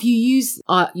use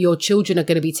your children are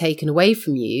going to be taken away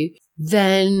from you,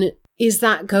 then is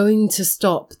that going to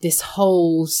stop this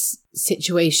whole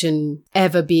situation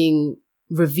ever being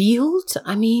revealed?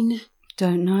 I mean,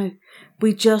 don't know.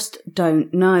 We just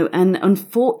don't know. And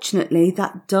unfortunately,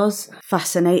 that does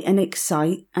fascinate and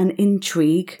excite and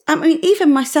intrigue. I mean,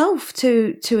 even myself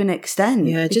to an extent.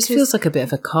 Yeah, it just feels like a bit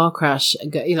of a car crash,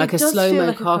 like a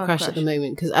slow-mo car crash at the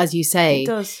moment. Because as you say,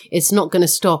 it's not going to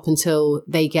stop until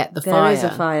they get the fire. There is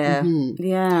a fire. Mm-hmm.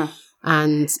 Yeah.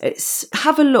 And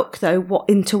have a look, though,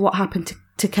 into what happened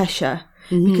to Kesha.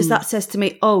 Because that says to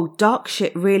me, dark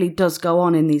shit really does go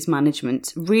on in these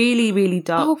managements. Really, really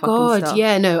dark stuff.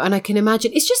 Yeah, no. And I can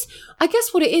imagine. It's just, I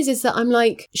guess what it is that I'm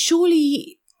like,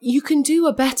 surely you can do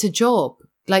a better job.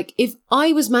 Like, if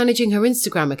I was managing her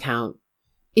Instagram account,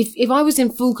 if I was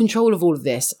in full control of all of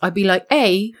this, I'd be like,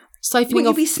 siphoning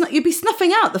off. You'd be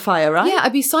snuffing out the fire, right? Yeah,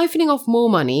 I'd be siphoning off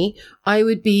more money. I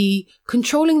would be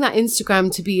controlling that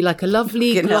Instagram to be like a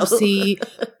lovely glossy,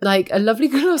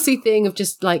 thing of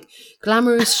just like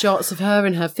glamorous shots of her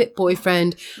and her fit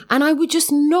boyfriend. And I would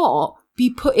just not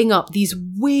be putting up these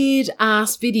weird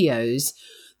ass videos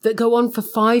that go on for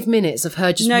 5 minutes of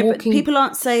her just walking. No, but people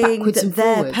aren't saying that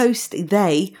they're posting.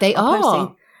 They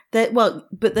are.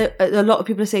 Posting. A lot of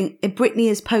people are saying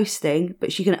Britney is posting,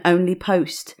 but she can only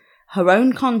post her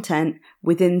own content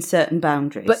within certain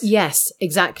boundaries. But yes,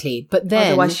 exactly. But then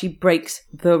otherwise she breaks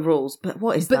the rules. But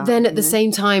what is that? But then at the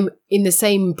same time, in the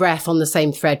same breath, on the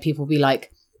same thread, people be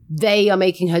like, they are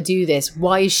making her do this.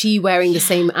 Why is she wearing the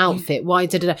same outfit? Why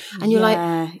da-da-da? And you're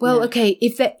okay,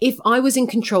 if I was in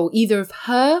control either of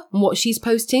her and what she's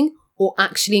posting or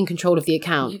actually in control of the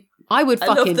account, I would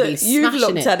fucking be smashing you've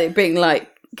looked at it being like,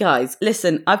 guys,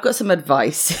 listen, I've got some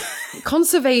advice.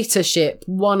 Conservatorship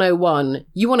 101.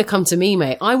 You want to come to me,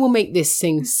 mate? I will make this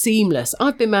thing seamless.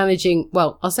 I've been managing,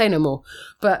 well, I'll say no more,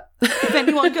 but if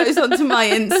anyone goes onto my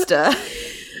Insta,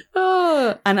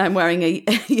 Oh. and I'm wearing a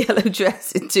yellow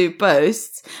dress in 2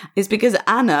 posts, is because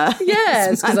Anna Yeah,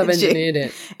 is it's because I've managing. engineered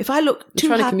it. If I look too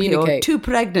trying to happy or communicate. too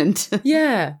pregnant.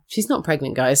 Yeah. She's not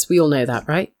pregnant, guys. We all know that,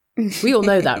 right? We all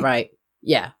know that, right?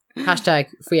 Yeah. Hashtag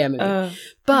free Emily.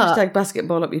 But Hashtag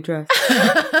basketball up your dress.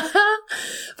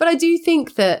 but I do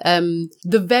think that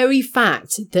the very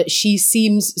fact that she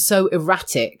seems so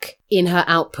erratic in her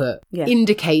output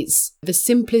indicates the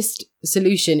simplest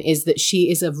solution is that she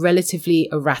is a relatively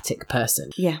erratic person.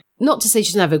 Yeah. Not to say she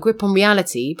doesn't have a grip on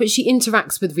reality, but she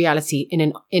interacts with reality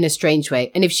in a strange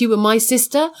way. And if she were my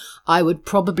sister, I would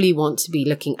probably want to be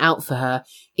looking out for her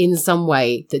in some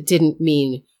way that didn't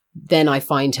mean then I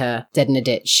find her dead in a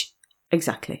ditch.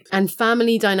 Exactly. And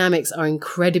family dynamics are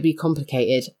incredibly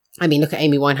complicated. I mean, look at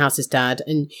Amy Winehouse's dad,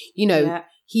 and, you know,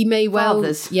 he may well...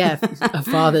 Fathers. Yeah,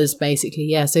 fathers, basically,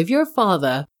 yeah. So if you're a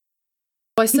father,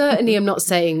 I certainly am not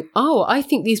saying, oh, I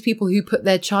think these people who put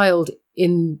their child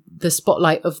in the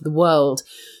spotlight of the world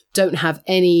don't have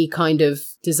any kind of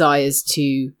desires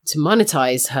to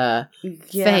monetize her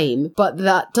fame, but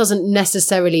that doesn't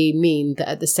necessarily mean that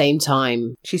at the same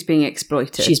time... She's being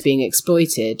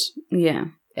exploited. Yeah.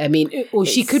 I mean, or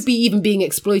she could be even being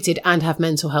exploited and have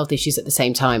mental health issues at the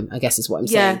same time, I guess is what I'm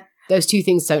saying. Those two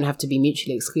things don't have to be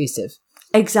mutually exclusive.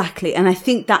 Exactly. And I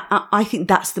think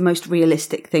that's the most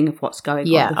realistic thing of what's going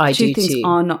on. Yeah, I do too. Two things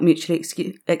are not mutually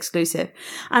exclusive.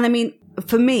 And I mean,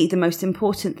 for me, the most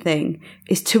important thing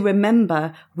is to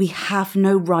remember we have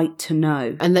no right to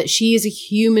know. And that she is a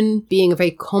human being, a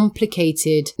very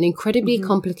complicated, an incredibly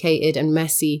complicated and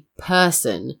messy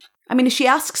person. I mean, if she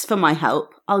asks for my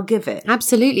help, I'll give it.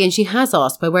 Absolutely. And she has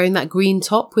asked by wearing that green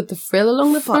top with the frill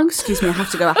along the front. Excuse me, I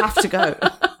have to go.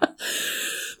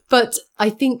 But I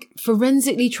think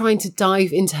forensically trying to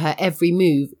dive into her every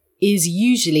move is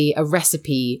usually a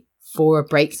recipe for a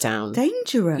breakdown.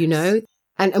 Dangerous. You know?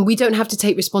 And we don't have to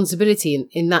take responsibility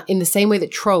in the same way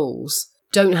that trolls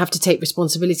don't have to take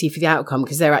responsibility for the outcome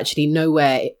because they're actually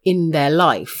nowhere in their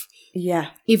life. Yeah.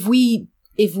 If we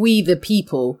the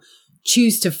people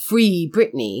choose to free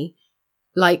Britney,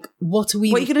 like what are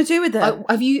you going to do with her?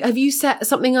 Have you set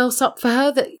something else up for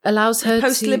her that allows her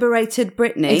post-liberated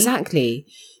Britney? Exactly.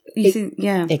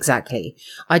 Exactly.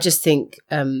 I just think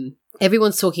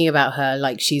everyone's talking about her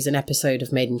like she's an episode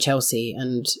of Made in Chelsea,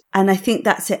 and I think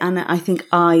that's it. And I think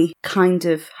I kind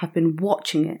of have been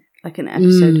watching it like an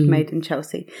episode of Made in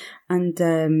Chelsea, and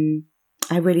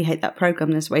I really hate that program.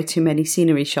 There's way too many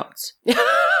scenery shots.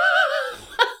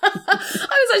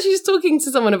 I was actually just talking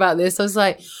to someone about this. I was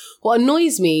like, what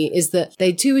annoys me is that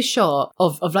they do a shot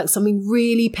of like something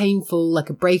really painful, like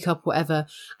a breakup, whatever,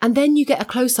 and then you get a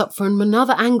close-up from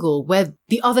another angle where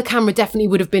the other camera definitely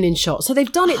would have been in shot. So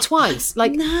they've done it twice.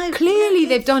 Like, clearly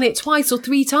they've done it twice or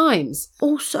 3 times.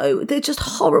 Also, they're just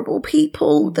horrible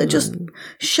people. They're just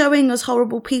showing us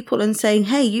horrible people and saying,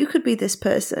 hey, you could be this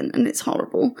person, and it's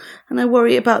horrible. And I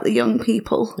worry about the young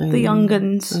people, the young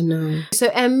uns. I know.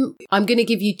 So, I'm going to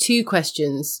give you 2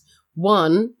 questions.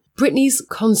 One, Britney's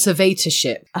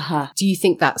conservatorship. Do you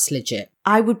think that's legit?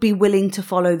 I would be willing to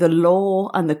follow the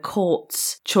law and the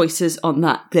court's choices on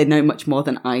that. They know much more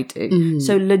than I do.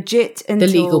 So legit until...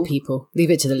 The legal people.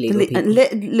 Leave it to the legal people.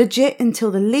 Legit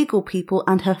until the legal people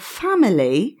and her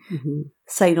family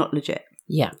say not legit.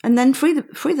 Yeah. And then free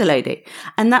the lady.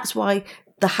 And that's why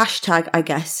the hashtag, I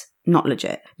guess, not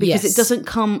legit. Because it doesn't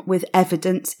come with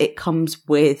evidence. It comes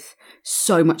with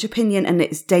so much opinion, and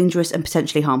it's dangerous and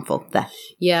potentially harmful. There.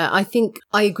 Yeah, I think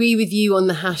I agree with you on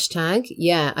the hashtag.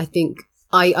 Yeah, I think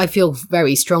I feel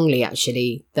very strongly,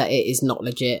 actually, that it is not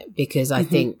legit, because I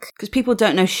think... Because people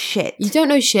don't know shit. You don't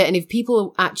know shit, and if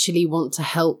people actually want to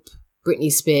help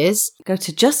Britney Spears... Go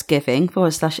to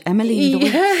JustGiving/Emily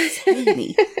Louise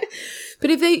Haney. But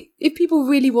if people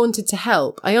really wanted to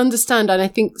help, I understand, and I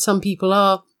think some people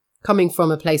are coming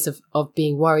from a place of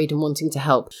being worried and wanting to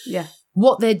help. Yeah.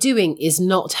 What they're doing is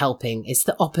not helping. It's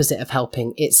the opposite of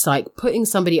helping. It's like putting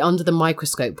somebody under the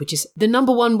microscope, which is the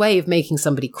number one way of making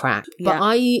somebody crack. Yeah. But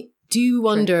I do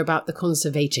wonder about the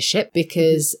conservatorship,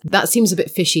 because that seems a bit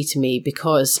fishy to me,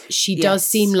 because she does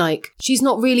seem like she's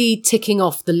not really ticking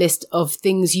off the list of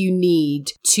things you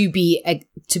need to be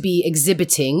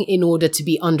exhibiting in order to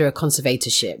be under a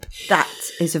conservatorship. That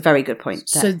is a very good point.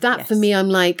 So that for me, I'm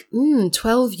like,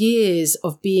 12 years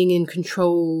of being in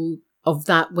control of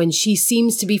that, when she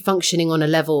seems to be functioning on a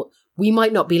level, we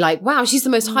might not be like, wow, she's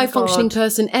the most high-functioning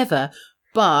person ever,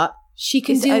 but she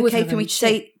can deal with it. Is it okay for me to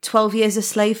say 12 years a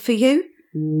slave for you?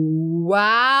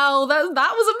 Wow,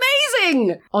 that was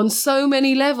amazing on so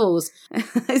many levels.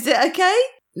 Is it okay?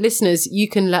 listeners, you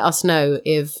can let us know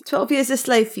if 12 Years a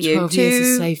Slave for you. 12 Years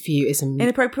a Slave for you is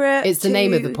inappropriate. It's the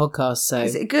name of the podcast. So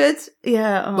is it good?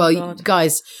 Yeah. Oh, well, God.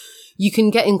 guys, you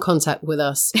can get in contact with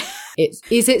us.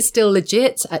 Is it still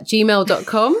legit at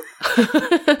gmail.com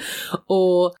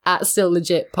or at still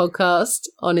legit podcast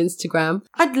on Instagram.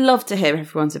 I'd love to hear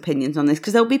everyone's opinions on this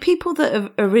because there'll be people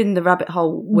that are in the rabbit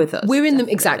hole with us. We're in them,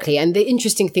 exactly. And the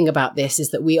interesting thing about this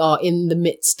is that we are in the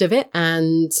midst of it.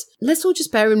 And let's all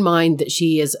just bear in mind that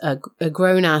she is a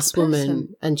grown-ass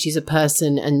woman and she's a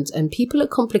person and people are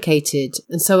complicated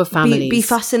and so are families. Be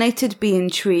fascinated, be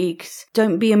intrigued,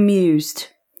 don't be amused.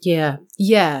 Yeah.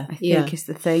 I think is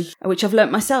the thing, which I've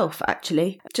learnt myself,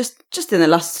 actually, just in the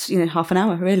last, half an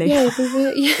hour, really. Yeah,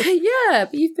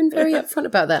 but you've been very upfront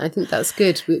about that. I think that's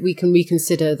good. We can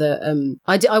reconsider that.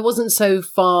 I wasn't so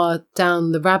far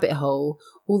down the rabbit hole,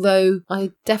 although I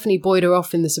definitely buoyed her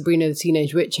off in the Sabrina the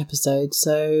Teenage Witch episode,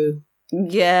 so...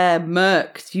 Yeah,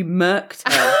 murked. You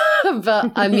murked her.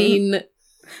 But, I mean...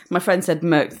 My friend said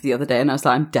murked the other day, and I was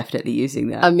like, I'm definitely using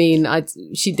that. I mean,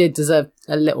 she did deserve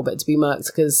a little bit to be murked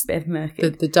because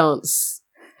the dance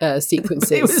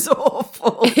sequences. It was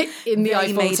awful. In the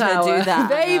Eiffel Tower.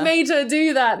 They made her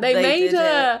do that. They made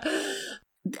her.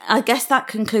 I guess that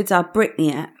concludes our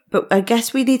Britney app, but I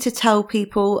guess we need to tell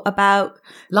people about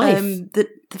life. The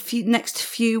next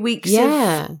few weeks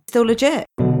of Still Legit.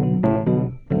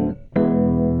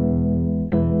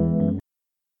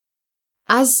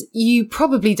 As you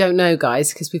probably don't know,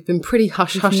 guys, because we've been pretty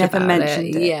hush-hush about it. Never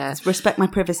mentioned it. Yeah. Respect my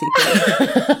privacy.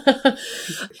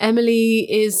 Emily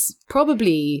is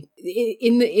probably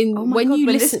when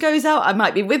this goes out, I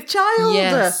might be with child.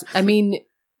 Yes. I mean,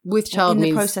 with child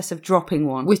means... in the process of dropping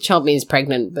one. With child means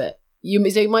pregnant, but... You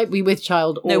might be with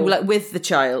child or... No, like with the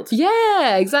child.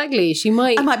 Yeah, exactly.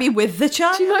 I might be with the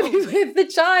child. She might be with the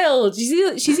child.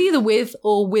 She's either with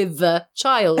or with the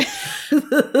child.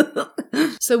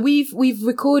 So we've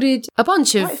recorded a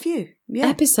bunch of... Quite a few.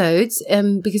 Episodes,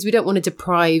 because we don't want to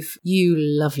deprive you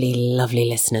lovely, lovely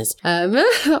listeners.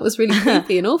 That was really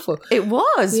creepy and awful. It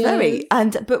was very.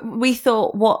 But we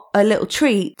thought, what a little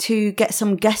treat to get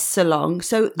some guests along.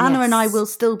 So Anna and I will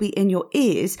still be in your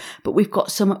ears, but we've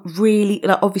got some really,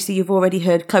 obviously you've already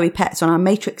heard Chloe Petts on our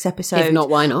Matrix episode. If not,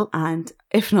 why not? And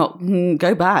if not,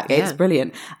 go back. Yeah. It's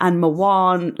brilliant. And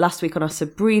Mawan last week on our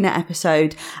Sabrina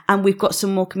episode. And we've got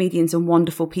some more comedians and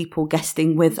wonderful people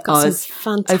guesting with us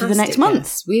over the next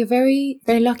months. We are very,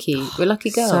 very lucky. We're lucky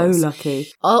girls. So lucky.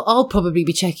 I'll probably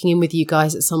be checking in with you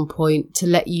guys at some point to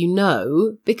let you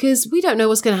know, because we don't know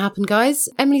what's going to happen, guys.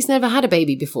 Emily's never had a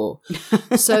baby before.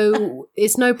 So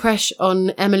it's no pressure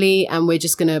on Emily, and we're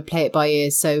just going to play it by ear.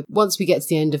 So once we get to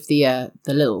the end of the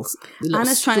little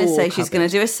Anna's trying to say she's going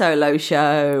to do a solo show.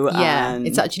 Yeah,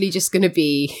 it's actually just going to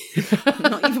be...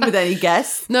 Not even with any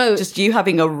guests. No. Just you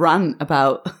having a rant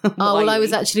about... I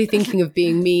was actually thinking of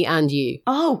being me and you.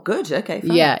 Oh, good. Okay,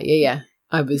 fine. Yeah.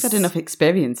 I've had enough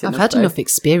experience in it. I've had enough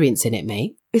experience in it,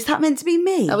 mate. Is that meant to be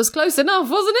me? That was close enough,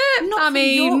 wasn't it? I'm not from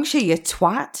Yorkshire, you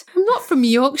twat. I'm not from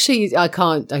Yorkshire. I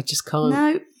just can't.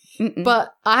 No.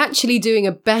 But I'm actually doing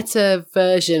a better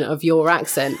version of your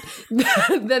accent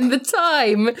than the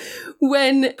time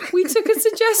when we took a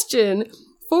suggestion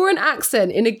for an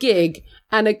accent in a gig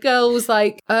and a girl was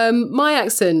like, my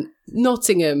accent,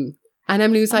 Nottingham. And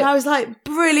Emily was like... And I was like,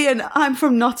 brilliant, I'm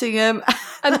from Nottingham.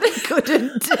 And they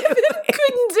couldn't do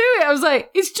it. I was like,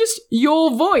 it's just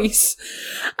your voice.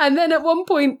 And then at one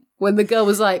point, when the girl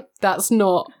was like, that's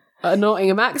not a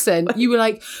Nottingham accent, you were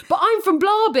like, but I'm from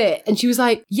Blarbit. And she was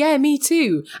like, yeah, me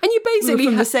too. And you basically...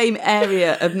 We're from the same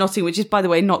area of Nottingham, which is, by the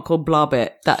way, not called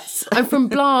Blarbit. I'm from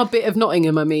Blarbit of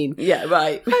Nottingham, I mean. Yeah,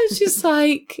 right. I was just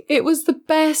like, it was the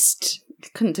best...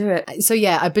 Couldn't do it. So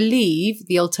yeah, I believe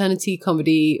the Alternative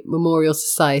Comedy Memorial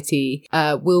Society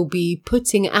will be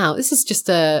putting out... This is just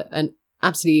an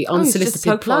absolutely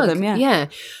unsolicited plug. Them, yeah.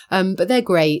 But they're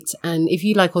great. And if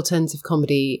you like alternative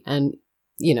comedy and...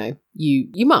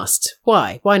 you must.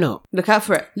 Why not? Look out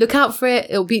for it.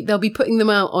 They'll be putting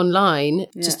them out online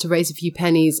just to raise a few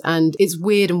pennies, and it's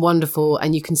weird and wonderful,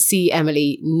 and you can see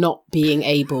Emily not being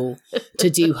able to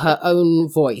do her own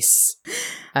voice.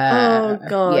 Oh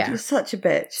God, you're such a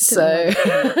bitch. So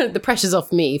the pressure's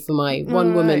off me for my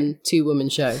one-woman, two-woman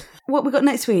show. What we got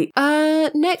next week?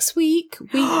 Next week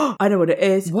we... I know what it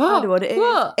is. What? I know what it is.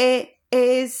 What? It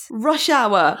is Rush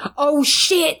Hour. Oh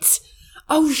shit!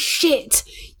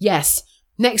 Yes.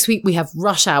 Next week we have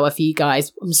Rush Hour for you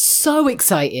guys. I'm so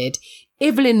excited.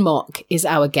 Evelyn Mock is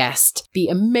our guest. The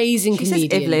amazing comedian. She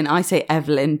says Evelyn, I say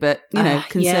Evelyn, but,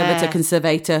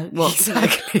 conservator. What?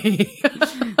 Exactly.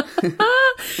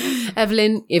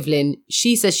 Evelyn,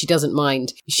 she says she doesn't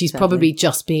mind. She's probably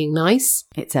just being nice.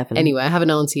 It's Evelyn. Anyway, I have an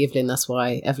auntie Evelyn, that's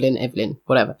why. Evelyn,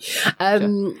 whatever.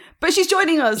 But she's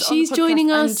joining us. She's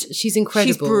joining us. She's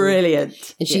incredible. She's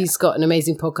brilliant. And she's got an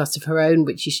amazing podcast of her own,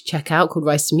 which you should check out, called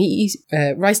Rise to Meet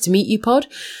You Pod.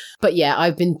 But yeah,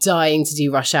 I've been dying to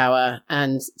do Rush Hour,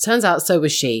 and turns out so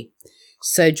was she.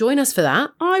 So join us for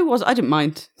that. I didn't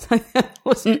mind.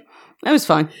 It was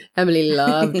fine. Emily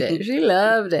loved it. She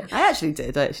loved it. I actually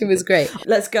did. It was great.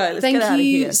 Let's go. Let's get out of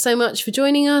here. Thank you so much for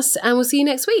joining us, and we'll see you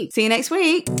next week. See you next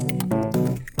week.